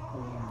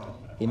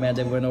 He meant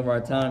that we went over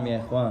our time,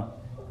 Yakhwan.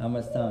 How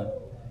much time?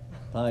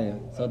 Tired.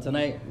 So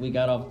tonight we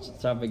got off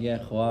topic,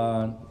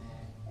 Yakhwan.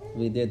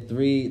 We did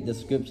 3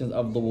 descriptions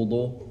of the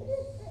wudu.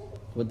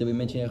 What did we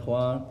mention,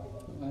 Yakhwan?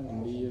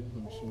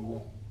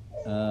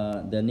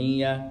 The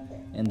niyyah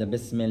and the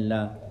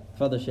bismillah.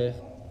 Further, Sheikh.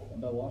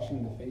 About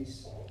washing the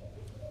face,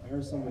 I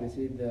heard somebody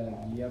say that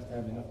you have to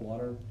have enough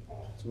water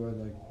to where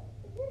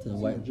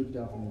like dripped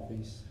out from your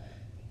face.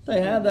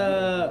 طيب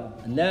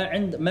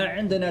هذا ما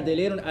عندنا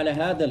دليل على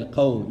هذا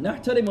القول.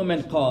 نحترم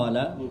من قال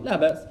لا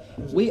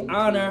بأس. We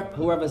honor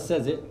whoever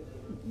says it.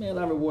 May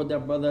Allah reward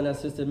that brother, that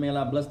sister. May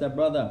Allah bless that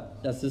brother,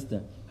 that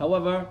sister.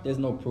 However, there's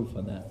no proof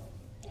for that.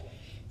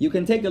 You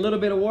can take a little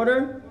bit of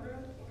water,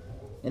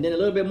 and then a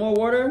little bit more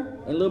water,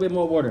 and a little bit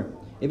more water.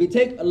 If you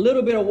take a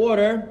little bit of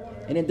water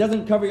and it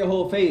doesn't cover your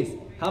whole face,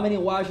 how many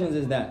washings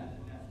is that?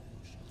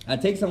 I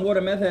take some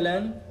water,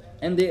 مثلا,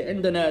 and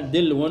عندنا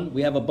دلون,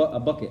 we have a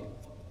bucket.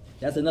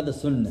 That's another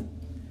sunnah.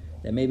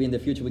 That maybe in the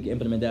future we can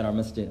implement that in our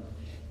masjid.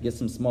 Get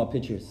some small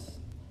pitchers.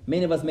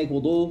 Many of us make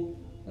wudu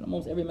in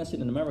almost every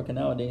masjid in America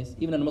nowadays,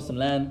 even in the Muslim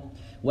land.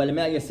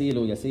 وَالْمَاء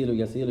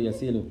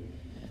يَسِيلُ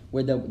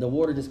where the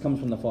water just comes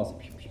from the faucet.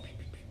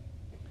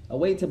 A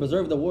way to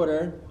preserve the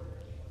water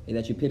is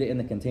that you put it in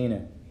the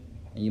container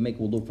and you make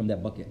wudu from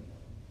that bucket.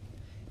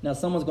 Now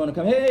someone's going to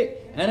come, hey,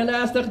 أنا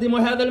لا أستخدم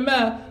هذا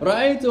الماء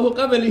رأيته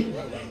قبلي.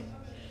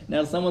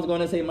 Now someone's going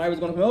to say, Myra's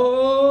going to come,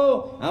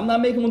 oh, I'm not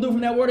making wudu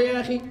from that water,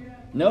 ya akhi.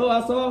 No, I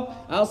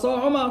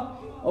saw Umar.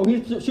 Oh,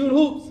 he's shooting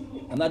hoops.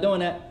 I'm not doing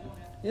that.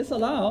 It's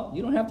allowed.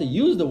 You don't have to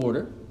use the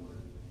water,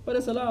 but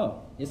it's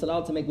allowed. It's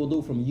allowed to make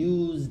wudu from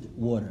used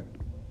water,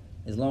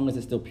 as long as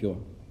it's still pure.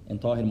 And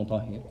tahir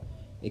mutahir.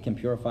 It can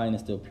purify and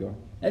it's still pure.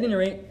 At any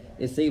rate,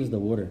 it saves the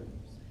water.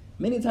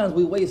 Many times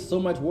we waste so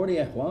much water,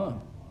 ya ikhwan.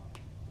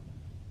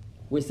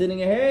 We're sitting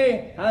here,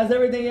 hey, how's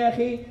everything, ya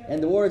akhi?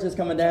 And the water's just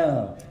coming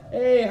down.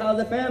 Hey, how's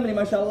the family?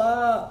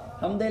 MashaAllah.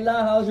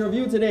 Alhamdulillah, how's your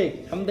view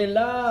today?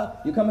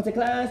 Alhamdulillah, you coming to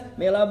class?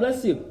 May Allah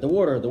bless you. The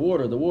water, the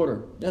water, the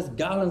water. That's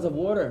gallons of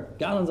water.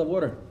 Gallons of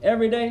water.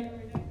 Every day.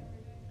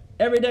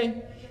 Every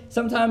day.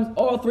 Sometimes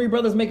all three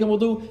brothers making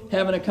wudu,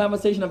 having a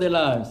conversation of their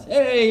lives.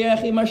 Hey, ya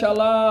akhi,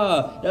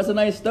 mashallah. That's a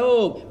nice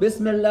stove.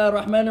 Bismillah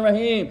ar-Rahman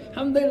ar-Rahim.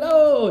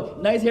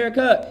 Alhamdulillah. Nice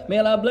haircut. May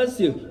Allah bless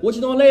you. What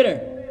you doing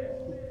later?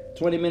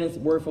 20 minutes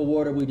worth of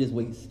water we just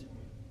waste.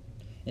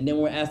 And then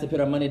when we're asked to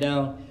put our money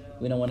down,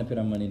 we don't want to put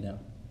our money down.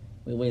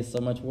 We waste so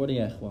much water,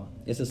 ya ikhwan.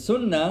 It's a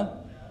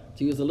sunnah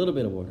to use a little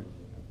bit of water.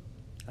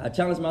 I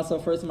challenge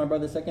myself first and my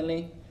brother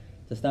secondly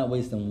to stop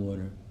wasting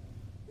water.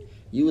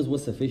 Use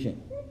what's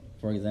sufficient,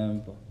 for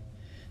example.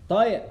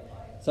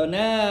 So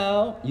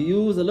now you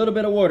use a little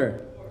bit of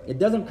water. It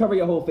doesn't cover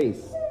your whole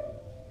face.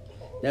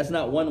 That's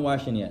not one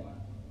washing yet.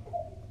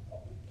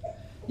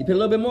 You put a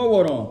little bit more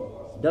water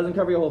on. It doesn't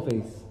cover your whole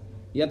face.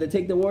 You have to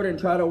take the water and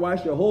try to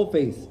wash your whole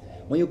face.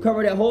 When you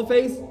cover that whole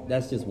face,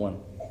 that's just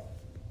one.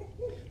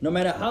 No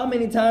matter how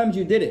many times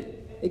you did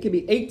it, it could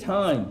be 8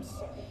 times.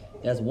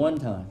 That's one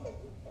time.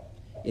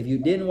 If you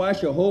didn't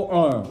wash your whole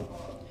arm,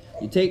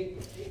 you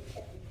take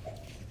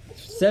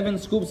 7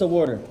 scoops of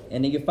water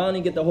and then you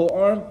finally get the whole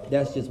arm,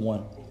 that's just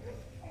one.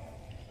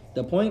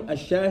 The point,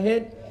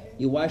 ash-shahid,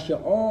 you wash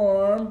your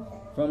arm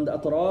from the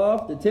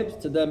atraf, the tips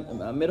to the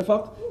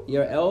mirfaq,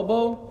 your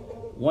elbow,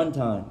 1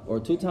 time, or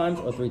 2 times,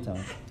 or 3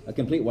 times. A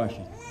complete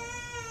washing.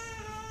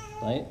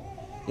 Right?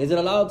 Is it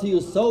allowed to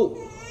use soap?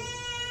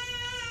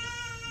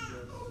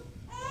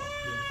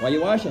 Why are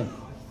you washing?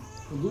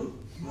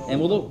 And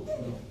wudu?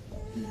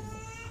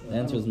 The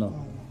answer is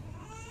no.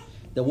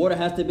 The water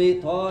has to be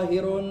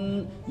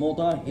tahirun,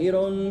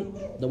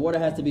 mutahhirun. The water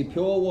has to be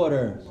pure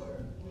water.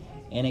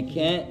 And it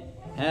can't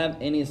have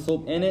any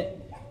soap in it.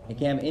 It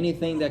can't have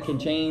anything that can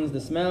change the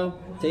smell,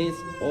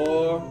 taste,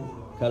 or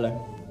color.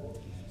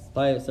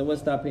 So we'll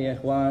stop here,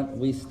 ikhwan.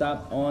 We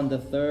stopped on the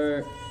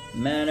 3rd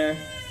manner,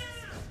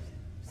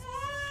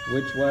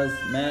 which was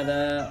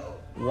mada,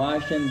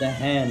 washing the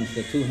hands,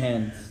 the 2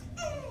 hands.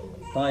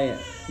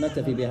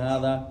 نكتفي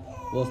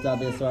بهذا. We'll stop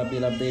there so our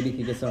beloved baby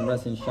can get some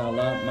rest,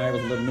 inshallah.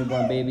 Myra's little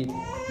newborn baby.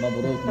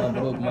 Mabruk,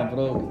 mabruk,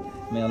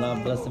 mabruk. May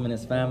Allah bless him and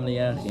his family,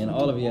 and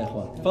all of you,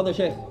 ikhwan. Father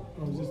Sheikh.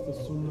 Just the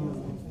sunnah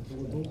of the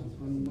wudu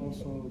and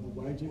also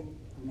the wajib.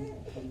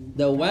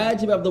 The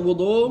wajib of the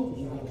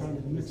wudu. Kind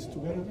of mixed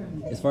together.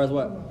 As far as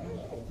what?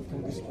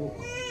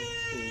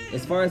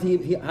 As far as how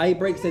he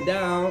breaks it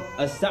down,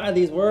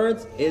 as-Sa'di's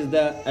words is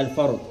the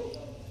al-fard.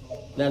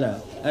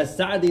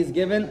 As-Sa'di is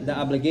given the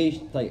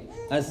obligation.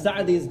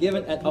 As-Sa'di is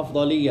given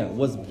al-afdaliyah,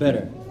 was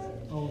better.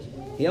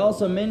 He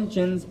also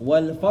mentions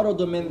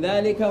wal-fardu min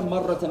dhalika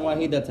marratan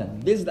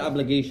wahidatan. This is the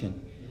obligation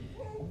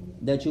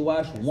that you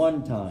wash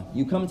 1 time.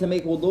 You come to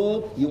make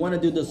wudu, you want to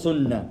do the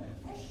sunnah.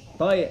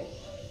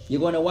 You're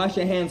going to wash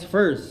your hands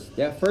first.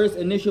 That first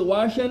initial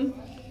washing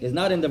is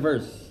not in the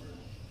verse.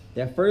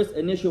 That first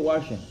initial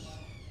washing.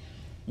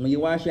 When you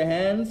wash your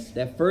hands,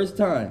 that first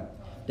time,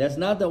 that's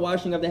not the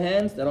washing of the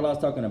hands that Allah is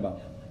talking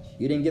about.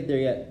 You didn't get there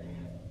yet.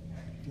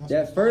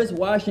 That first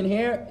washing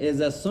here is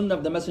a sunnah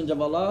of the Messenger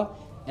of Allah,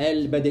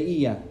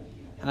 al-bada'iyah,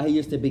 how he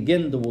used to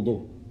begin the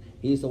wudu.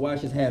 He used to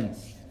wash his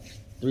hands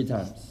 3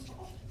 times.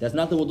 That's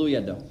not the wudu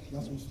yet though.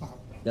 That's mustahab.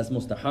 That's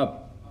mustahab.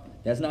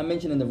 That's not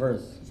mentioned in the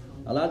verse.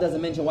 Allah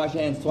doesn't mention wash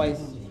your hands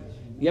twice.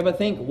 You ever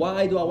think,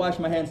 why do I wash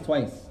my hands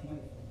twice?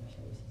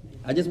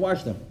 I just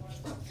wash them.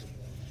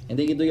 And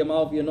then you do your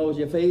mouth, your nose,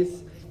 your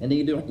face, and then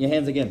you do your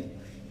hands again.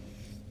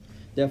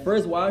 The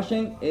first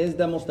washing is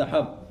the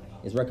mustahab.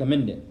 It's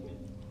recommended.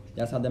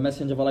 That's how the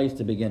Messenger of Allah used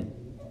to begin,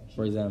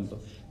 for example.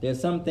 There's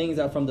some things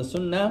that are from the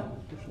sunnah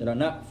that are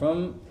not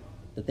from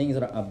the things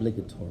that are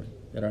obligatory.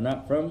 That are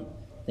not from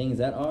things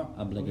that are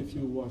obligatory. If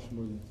you wash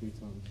more than 3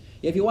 times.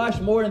 If you wash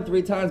more than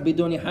 3 times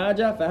biduni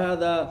haja,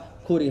 fahada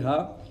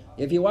kuriha.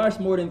 If you wash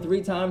more than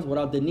 3 times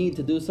without the need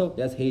to do so,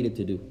 that's hated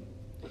to do.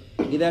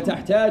 إذا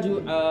تحتاج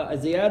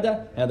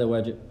الزيادة هذا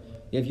واجب.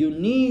 If you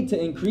need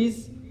to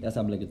increase, that's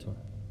obligatory.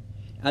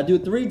 I do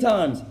 3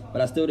 times,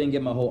 but I still didn't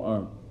get my whole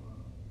arm.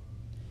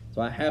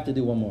 So I have to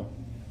do 1 more.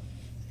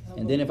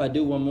 And then if I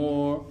do 1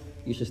 more,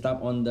 you should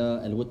stop on the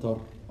al-witr,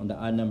 on the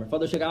odd number.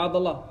 Father Sheikh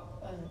Abdullah.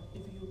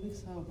 If you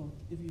mix, how about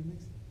if you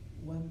mix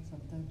 1,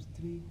 sometimes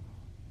 3,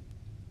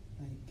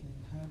 like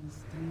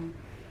hands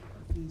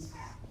 3, face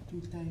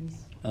 2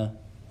 times,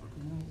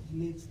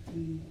 legs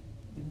 3,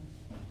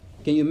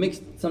 Can you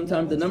mix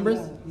sometimes the numbers?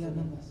 Yeah,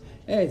 numbers.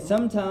 Hey,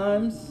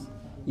 sometimes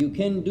you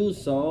can do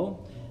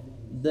so.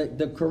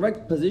 The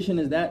correct position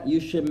is that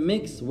you should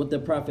mix what the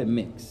Prophet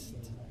mixed.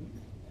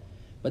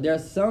 But there are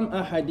some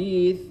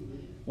ahadith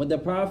when the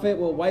Prophet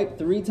will wipe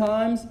 3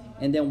 times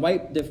and then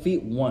wipe the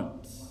feet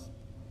once.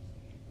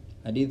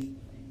 Hadith,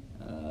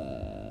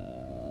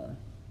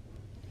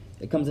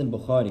 it comes in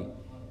Bukhari.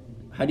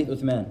 Hadith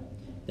Uthman,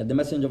 that the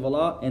Messenger of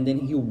Allah, and then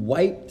he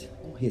wiped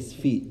his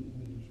feet.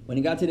 When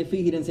he got to the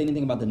feet, he didn't say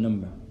anything about the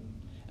number.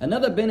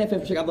 Another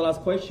benefit of Sheikh Abdullah's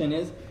question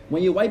is,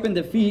 when you're wiping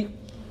the feet,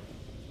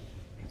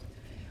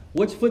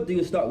 Which foot do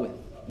you start with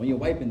when you're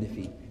wiping the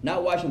feet?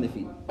 Not washing the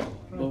feet.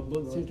 Both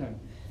at the same time.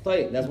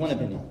 طيب, that's one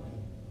opinion.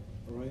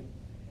 Right.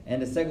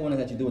 And the second one is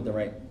that you do it the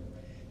right.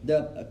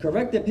 The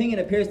correct opinion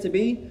appears to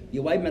be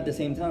you wipe them at the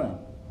same time.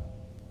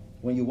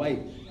 When you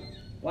wipe.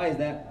 Why is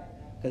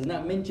that? Because it's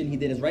not mentioned he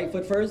did his right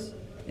foot first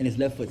and his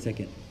left foot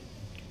second.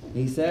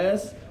 He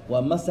says,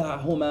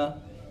 وَمَسَحَهُمَا,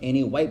 and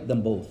he wiped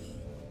them both.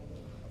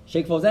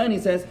 Sheikh Fawzan, he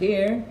says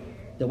here,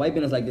 the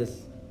wiping is like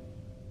this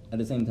at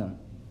the same time.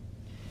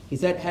 He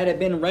said, had it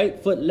been right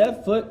foot,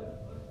 left foot,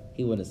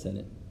 he would have said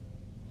it.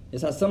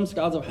 It's how some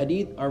scholars of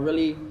hadith are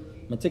really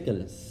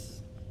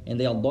meticulous. And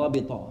they are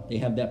dabita. They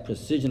have that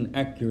precision,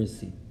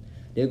 accuracy.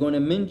 They're going to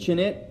mention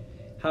it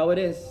how it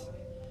is.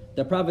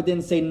 The Prophet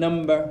didn't say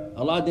number.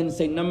 Allah didn't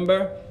say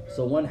number.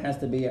 So one has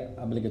to be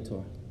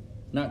obligatory.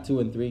 Not 2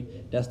 and 3.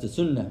 That's the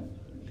sunnah.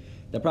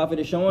 The Prophet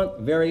is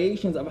showing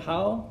variations of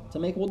how to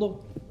make wudu.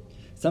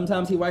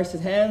 Sometimes he washes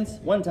his hands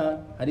 1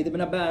 time. Hadith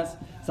ibn Abbas.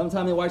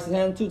 Sometimes he washes his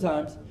hands 2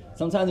 times.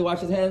 Sometimes he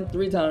washes his hands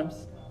 3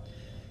 times.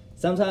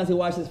 Sometimes he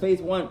washes his face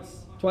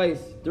once,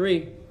 twice,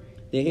 3.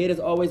 The head is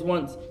always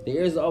once. The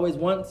ears is always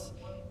once.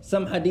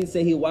 Some hadith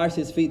say he washed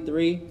his feet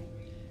 3.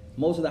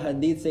 Most of the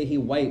hadith say he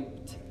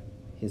wiped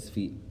his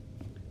feet.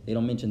 They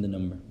don't mention the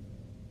number.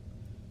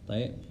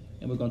 Right?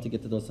 And we're going to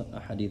get to those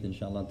hadith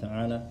inshallah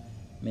ta'ala.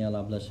 May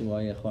Allah bless you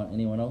all, ya ikhwan.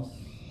 Anyone else?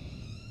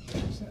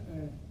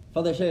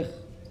 Father Sheikh.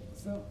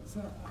 So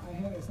I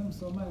heard some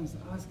Somalis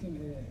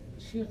asking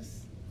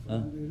sheikhs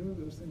from the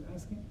road or something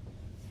asking,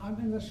 I'm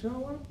in the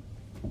shower.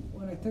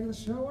 When I take the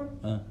shower,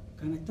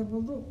 can I take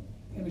wudu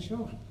in the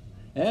shower?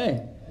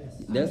 Hey.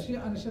 And Sheikh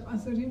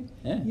answered him,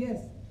 Yeah.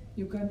 yes,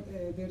 you can.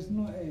 There's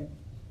no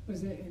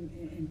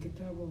in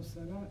Kitab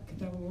al-Salah,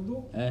 Kitab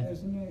al-Wudu.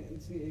 There's no.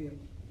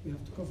 You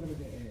have to cover the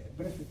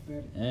private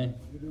part.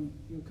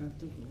 You can't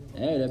take wudu.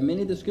 There are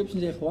many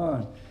descriptions,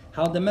 ikhwan.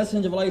 How the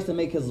Messenger of Allah used to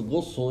make his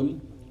ghusl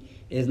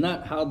is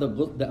not how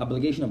the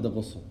obligation of the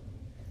ghusl.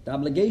 The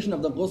obligation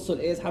of the ghusl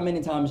is how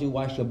many times you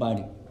wash your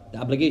body. The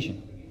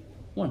obligation,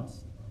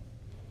 once.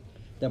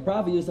 The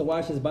Prophet used to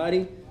wash his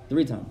body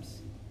 3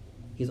 times.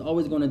 He's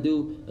always going to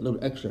do a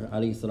little extra,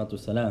 alayhi salatu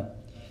salam.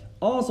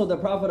 Also, the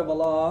Prophet of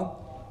Allah,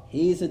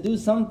 he used to do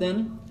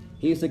something.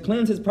 He used to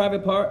cleanse his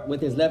private part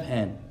with his left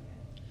hand.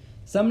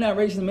 Some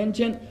narrations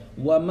mention,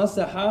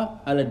 وَمَسَحَ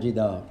عَلَى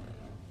الْجِدَارِ.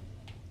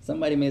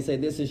 Somebody may say,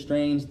 this is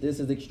strange, this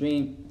is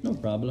extreme. No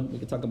problem. We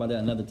can talk about that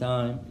another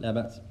time.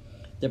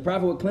 The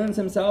Prophet would cleanse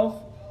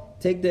himself,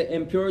 take the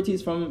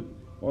impurities from,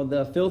 or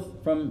the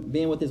filth from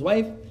being with his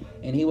wife,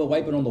 and he would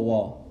wipe it on the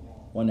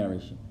wall. One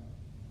narration.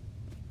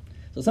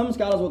 So some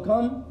scholars will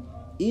come,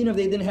 even if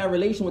they didn't have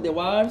relation with their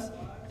wives,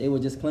 they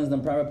would just cleanse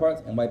them private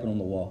parts and wipe it on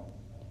the wall.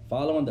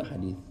 Following the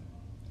hadith.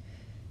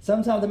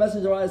 Sometimes the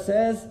Messenger of Allah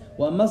says,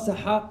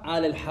 وَمَسَحَ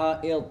عَلَى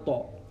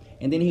الْحَائِطِ,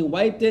 and then he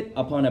wiped it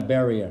upon a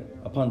barrier,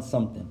 upon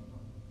something.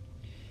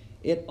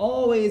 It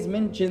always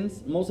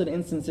mentions, most of the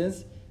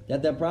instances,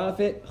 that the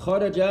Prophet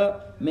خَرَجَ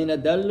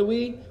مِنَ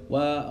الدَّلْوِ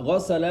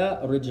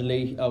وَغَسَلَ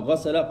رِجْلَيْهِ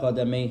غَسَلَ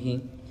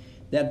قَدَمَيْهِ,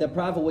 that the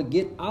Prophet would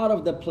get out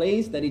of the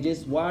place that he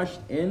just washed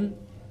in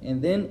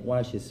and then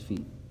wash his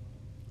feet.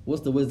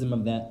 What's the wisdom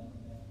of that?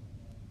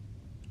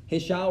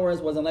 His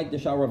showers wasn't like the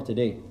shower of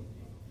today.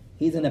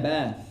 He's in a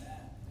bath.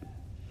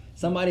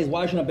 Somebody's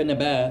washing up in the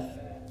bath.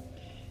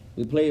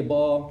 We play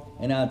ball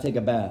and I'll take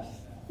a bath.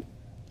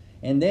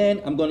 And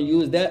then I'm going to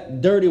use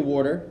that dirty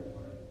water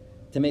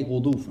to make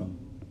wudu from.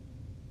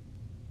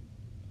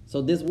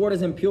 So this water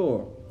is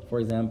impure. For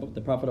example,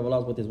 the Prophet of Allah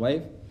was with his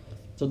wife.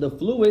 So the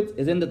fluid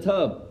is in the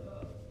tub.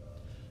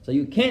 So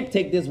you can't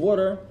take this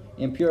water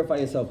and purify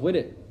yourself with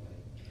it.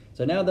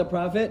 So now the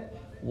Prophet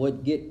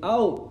would get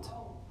out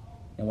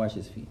and wash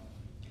his feet.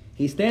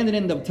 He's standing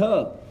in the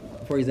tub,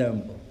 for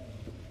example.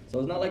 So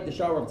it's not like the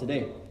shower of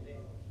today.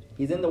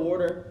 He's in the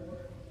water.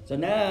 So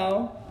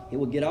now he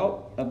will get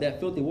out of that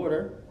filthy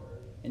water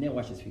and then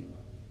wash his feet.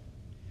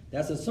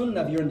 That's a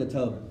sunnah if you're in the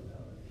tub.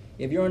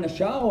 If you're in the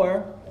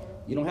shower,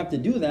 you don't have to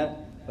do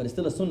that, but it's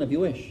still a sunnah if you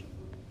wish.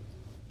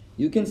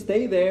 You can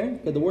stay there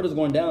because the water's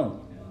going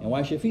down and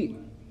wash your feet.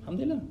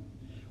 Alhamdulillah.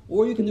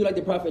 Or you can do like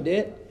the Prophet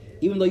did,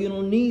 even though you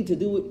don't need to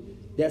do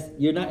it,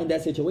 you're not in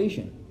that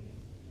situation.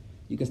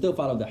 You can still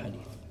follow the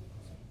hadith.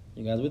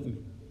 You guys with me?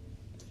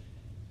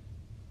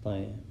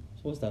 Fine.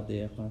 So we'll stop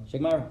there.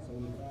 Sheikh Mara. So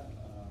with that,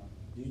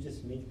 do you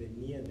just make the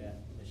niyyah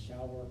that the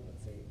shower,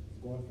 let's say, is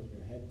going from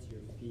your head to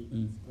your feet,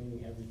 it's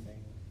cleaning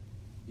everything.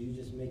 Do you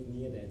just make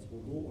niyyah that it's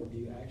wudu, or do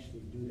you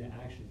actually do the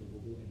action of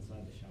wudu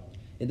inside the shower?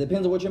 It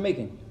depends on what you're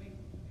making.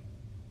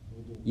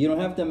 You don't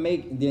have to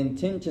make the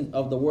intention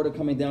of the water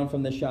coming down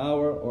from the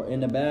shower or in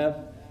the bath.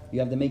 You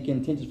have to make your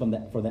intentions from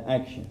that for the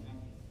action.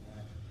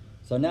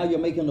 So now you're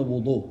making the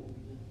wudu.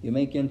 You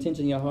make your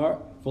intention in your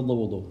heart for the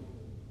wudu.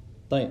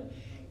 Right.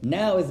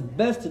 Now it's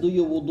best to do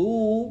your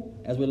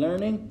wudu, as we're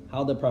learning,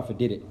 how the Prophet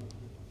did it.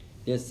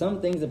 There's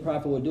some things the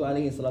Prophet would do,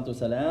 alayhi salatu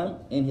salam,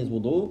 in his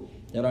wudu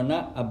that are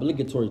not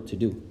obligatory to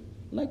do.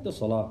 Like the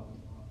salah.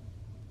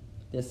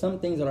 There's some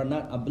things that are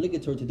not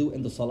obligatory to do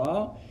in the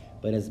salah,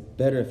 but it's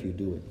better if you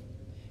do it.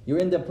 You're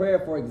in the prayer,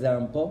 for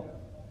example.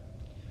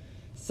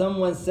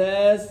 someone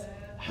says,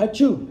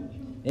 Hachu,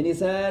 and he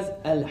says,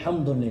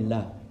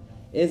 Alhamdulillah.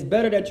 It's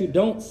better that you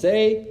don't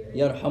say,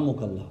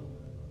 Yarhamukallah,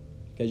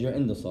 because you're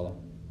in the salah.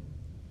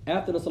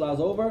 After the salah is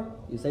over,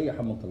 you say,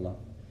 Yarhamukallah.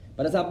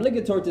 But it's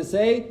obligatory to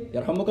say,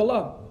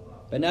 Yarhamukallah.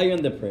 But now you're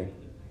in the prayer.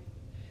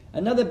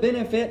 Another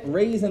benefit,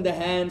 raising the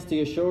hands to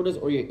your shoulders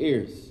or your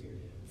ears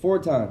 4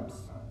 times.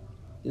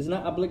 It's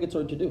not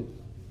obligatory to do.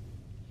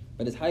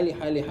 But it's highly,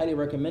 highly, highly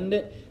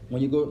recommended.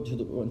 When you go to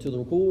the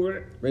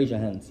ruku', raise your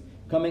hands.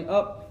 Coming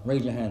up,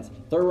 raise your hands.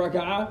 Third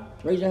raka'ah,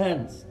 raise your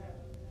hands.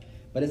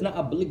 But it's not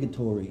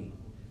obligatory.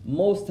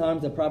 Most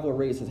times the Prophet will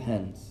raise his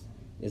hands.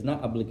 It's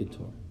not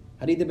obligatory.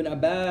 Hadith ibn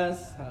Abbas,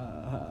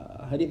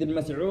 Hadith ibn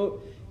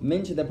Mas'ud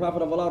mentioned the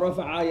Prophet of Allah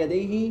رفع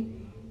يديه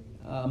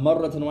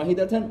مرة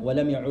واحدة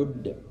ولم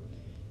يعد.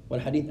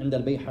 والحديث عند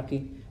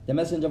البيحقي. The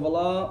Messenger of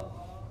Allah,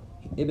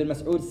 Ibn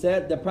Mas'ud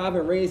said, the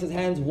Prophet raised his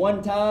hands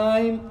 1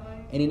 time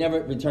and he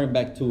never returned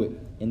back to it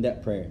in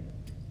that prayer.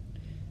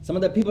 Some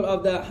of the people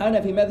of the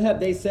Hanafi madhab,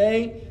 they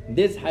say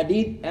this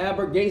hadith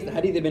abrogates the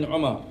hadith ibn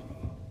Umar.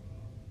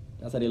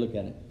 That's how they look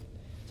at it.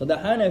 So the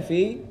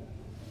Hanafi,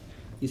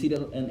 you see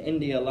that in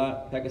India a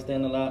lot,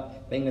 Pakistan a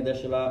lot,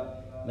 Bangladesh a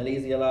lot,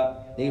 Malaysia a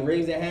lot, they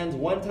raise their hands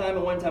 1 time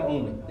and 1 time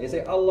only. They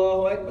say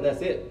Allahu Akbar,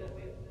 that's it.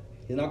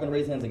 He's not going to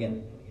raise hands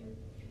again.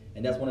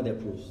 And that's one of their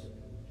proofs.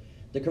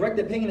 The correct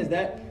opinion is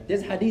that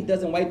this hadith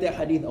doesn't wipe that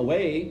hadith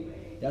away.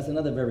 That's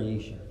another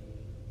variation.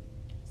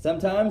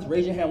 Sometimes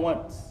raise your hand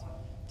once.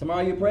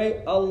 Tomorrow you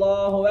pray,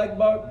 Allahu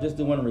Akbar, just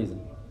do 1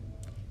 reason.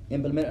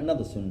 Implement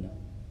another sunnah,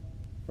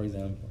 for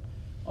example.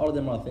 All of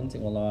them are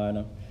authentic, wallahu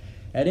a'lam.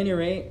 At any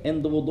rate,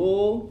 in the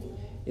wudu,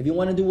 if you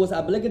want to do what's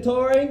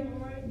obligatory,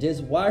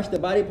 just wash the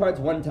body parts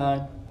 1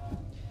 time.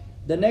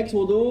 The next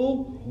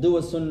wudu, do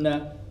a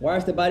sunnah.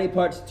 Wash the body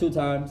parts 2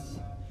 times.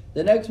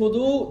 The next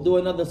wudu, do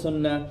another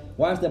sunnah.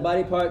 Wash the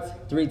body parts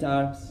 3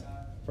 times,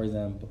 for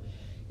example.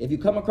 If you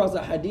come across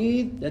a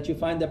hadith that you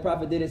find the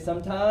Prophet did it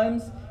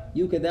sometimes,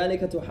 you كذلك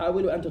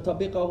تحاول أن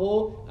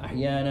تطبقه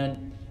أحيانا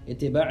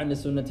اتباعا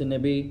لسنة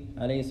النبي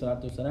عليه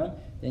الصلاة والسلام.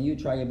 Then you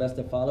try your best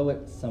to follow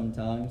it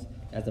sometimes,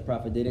 as the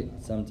Prophet did it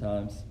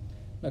sometimes.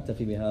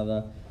 نكتفي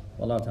بهذا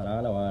والله تعالى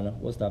أعلى وأعلم.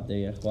 We'll stop there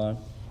يا إخوان.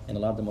 And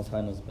Allah the Most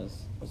High knows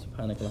best.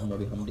 سبحانك اللهم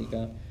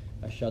وبحمدك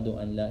أشهد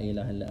أن لا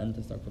إله إلا أنت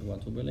أستغفرك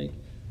وأتوب إليك.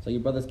 So you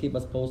brothers keep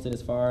us posted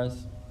as far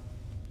as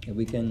if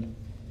we can,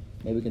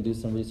 maybe we can do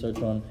some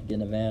research on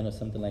getting a van or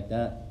something like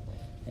that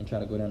and try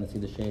to go down and see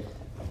the Shaykh.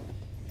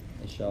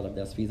 Inshallah, if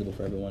that's feasible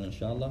for everyone,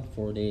 inshallah.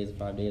 4 days,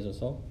 5 days or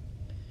so.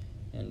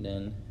 And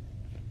then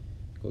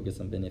go get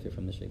some benefit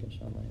from the Shaykh,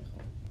 inshallah.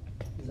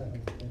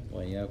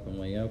 وَيَاكُمْ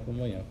وَيَاكُمْ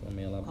وَيَاكُمْ.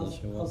 May Allah bless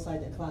you all.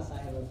 Outside the class, I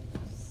have a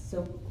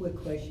simple, quick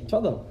question.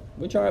 Tafadhal.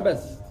 We try our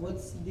best.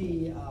 What's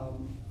the,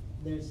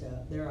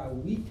 there are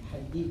weak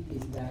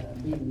hadiths that are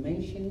being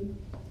mentioned,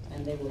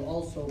 and they will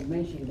also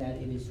mention that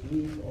it is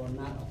weak or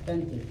not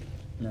authentic.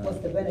 No. What's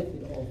the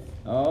benefit of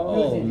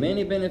Oh,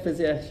 many benefits,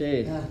 ya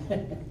Shaykh.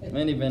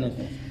 Many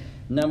benefits.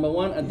 Number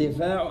 1,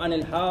 الدفاع عن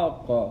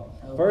الحق.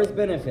 First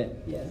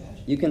benefit, Yes.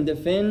 you can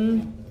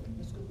defend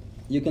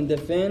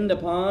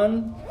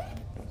upon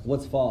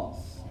what's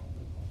false.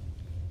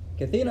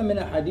 كثيرا من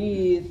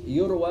الحديث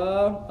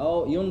يروى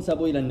أو ينسب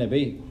إلى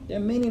النبي. There are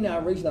many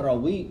narrations that are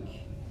weak,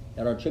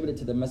 that are attributed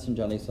to the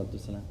Messenger عليه الصلاة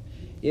والسلام.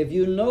 If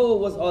you know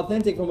what's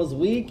authentic from what's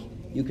weak,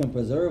 you can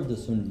preserve the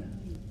sunnah.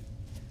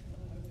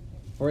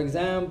 For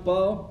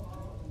example,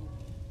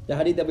 the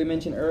hadith that we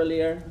mentioned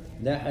earlier,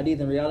 that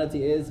hadith in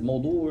reality is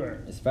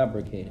mawdu', is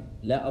fabricated.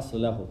 لا أصل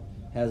له,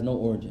 has no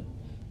origin.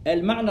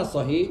 Al-ma'na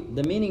sahih,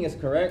 the meaning is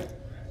correct.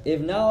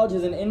 If knowledge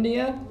is in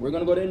India, we're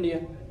going to go to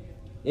India.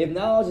 If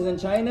knowledge is in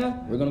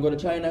China, we're going to go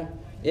to China.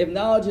 If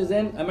knowledge is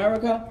in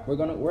America,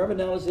 wherever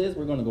knowledge is,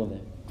 we're going to go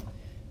there.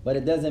 But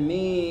it doesn't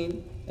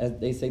mean, as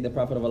they say, the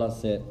Prophet of Allah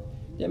said.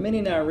 There are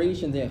many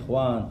narrations in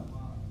Ikhwan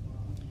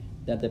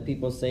that the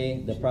people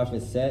say the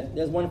Prophet said.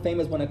 There's one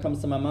famous one that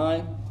comes to my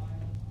mind.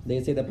 They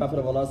say the Prophet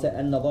of Allah said,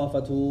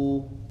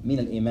 "An-nadhafatu min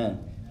al-iman."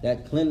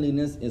 That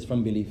cleanliness is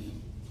from belief.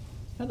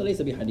 هذا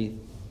ليس بحديث.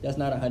 That's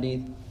not a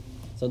hadith.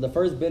 So the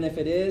first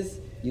benefit is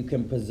you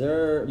can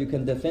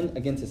defend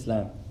against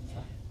Islam.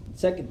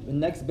 The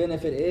next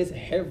benefit is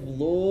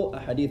حفظ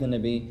أحاديث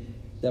النبي,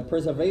 the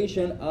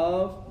preservation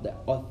of the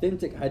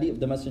authentic hadith of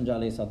the Messenger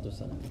عليه الصلاة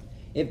والسلام.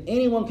 If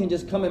anyone can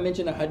just come and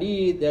mention a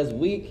hadith that's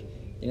weak,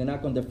 you're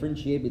not going to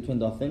differentiate between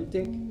the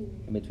authentic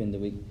and between the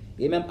weak.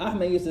 Imam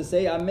Ahmed used to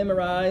say, I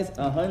memorized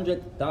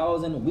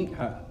 100,000 weak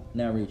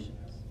narrations.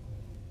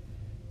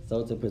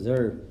 So to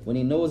preserve. When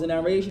he knows a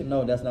narration,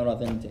 no, that's not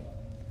authentic.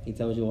 He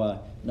tells you why.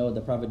 No, the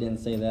Prophet didn't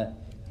say that.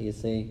 He'd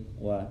say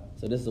why.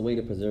 So this is a way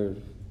to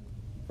preserve,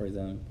 for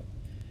example.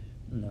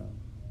 No.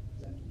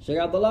 Shaykh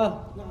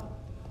Abdullah.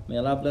 May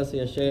Allah bless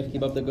you, Shaykh.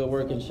 Keep up the good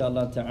work,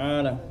 inshallah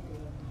ta'ala.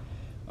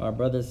 Our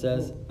brother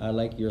says, I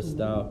like your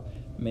style.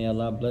 May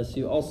Allah bless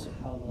you also.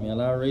 May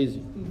Allah raise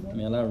you.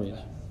 May Allah raise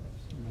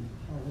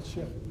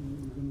you.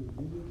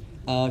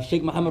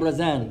 Sheikh Muhammad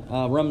Ramzan.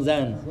 So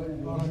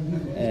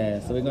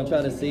we're going to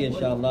try to see,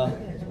 inshallah.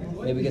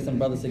 Maybe get some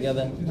brothers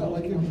together.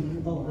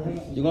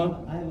 You going?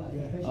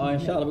 Oh,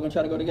 inshallah, we're gonna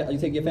try to go together. You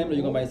take your family or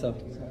you going by yourself?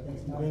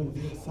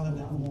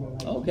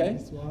 Okay.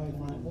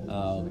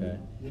 Oh, okay.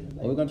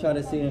 Well, we're gonna try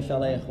to see,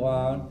 inshallah,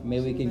 ikhwan.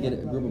 Maybe we can get a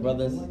group of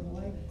brothers.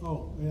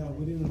 Oh, yeah,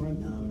 we didn't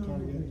rent the car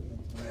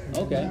yet.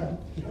 Okay.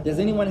 Does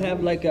anyone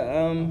have like a